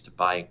 90 days to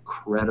buy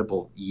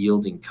incredible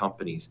yielding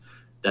companies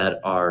that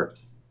are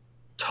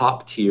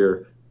top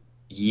tier,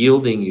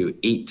 yielding you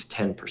 8 to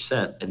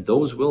 10%. And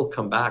those will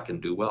come back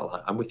and do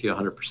well. I'm with you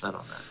 100% on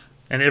that.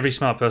 And every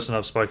smart person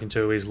I've spoken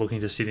to is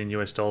looking to sit in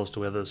US dollars to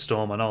weather the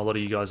storm. I know a lot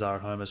of you guys are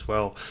at home as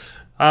well.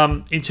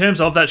 In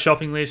terms of that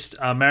shopping list,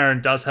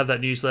 Marin does have that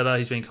newsletter.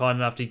 He's been kind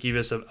enough to give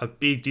us a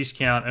big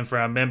discount. And for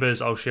our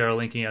members, I'll share a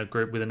link in our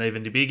group with an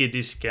even bigger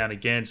discount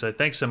again. So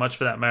thanks so much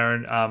for that,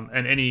 Marin.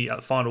 And any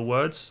final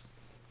words?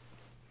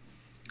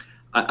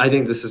 I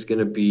think this is going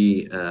to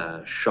be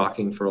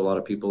shocking for a lot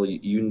of people.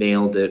 You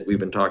nailed it. We've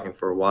been talking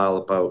for a while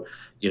about,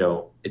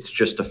 it's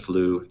just a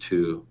flu,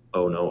 to,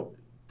 oh no,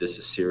 this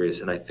is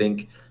serious. And I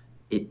think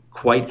it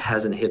quite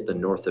hasn't hit the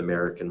North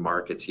American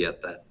markets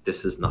yet that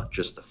this is not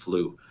just a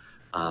flu.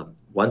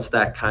 Once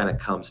that kind of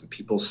comes and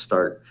people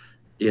start,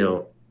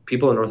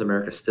 people in North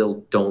America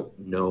still don't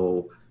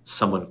know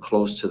someone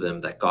close to them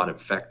that got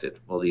infected.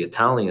 Well, the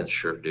Italians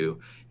sure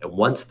do. And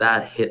once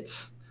that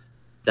hits,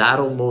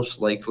 that'll most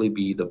likely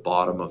be the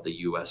bottom of the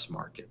US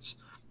markets,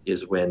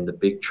 is when the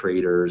big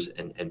traders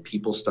and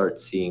people start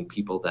seeing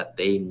people that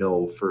they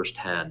know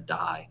firsthand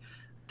die.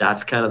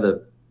 That's kind of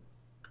the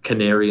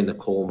canary in the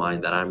coal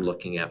mine that I'm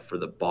looking at for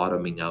the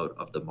bottoming out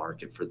of the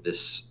market for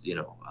this,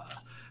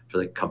 for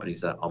the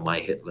companies that on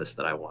my hit list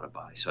that I want to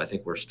buy. So I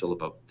think we're still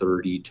about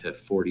 30 to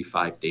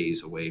 45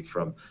 days away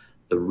from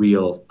the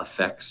real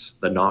effects,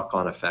 the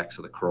knock-on effects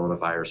of the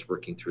coronavirus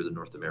working through the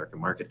North American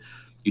market.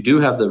 You do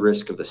have the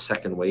risk of the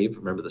second wave.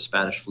 Remember, the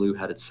Spanish flu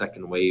had its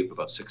second wave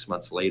about 6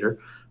 months later.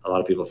 A lot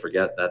of people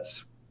forget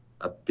that's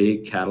a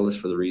big catalyst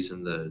for the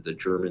reason the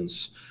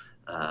Germans,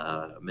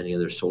 many of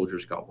their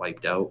soldiers got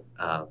wiped out.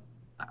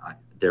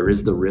 There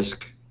is the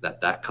risk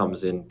that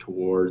comes in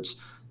towards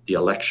the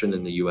election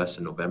in the U.S.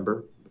 in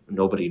November.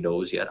 Nobody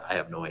knows yet. I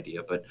have no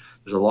idea, but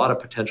there's a lot of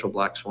potential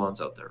black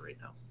swans out there right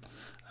now.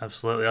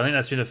 Absolutely. I think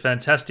that's been a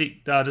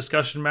fantastic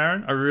discussion,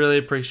 Marin. I really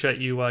appreciate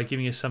you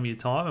giving us some of your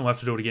time, and we'll have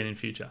to do it again in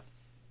future.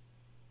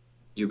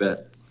 You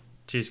bet.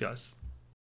 Cheers, guys.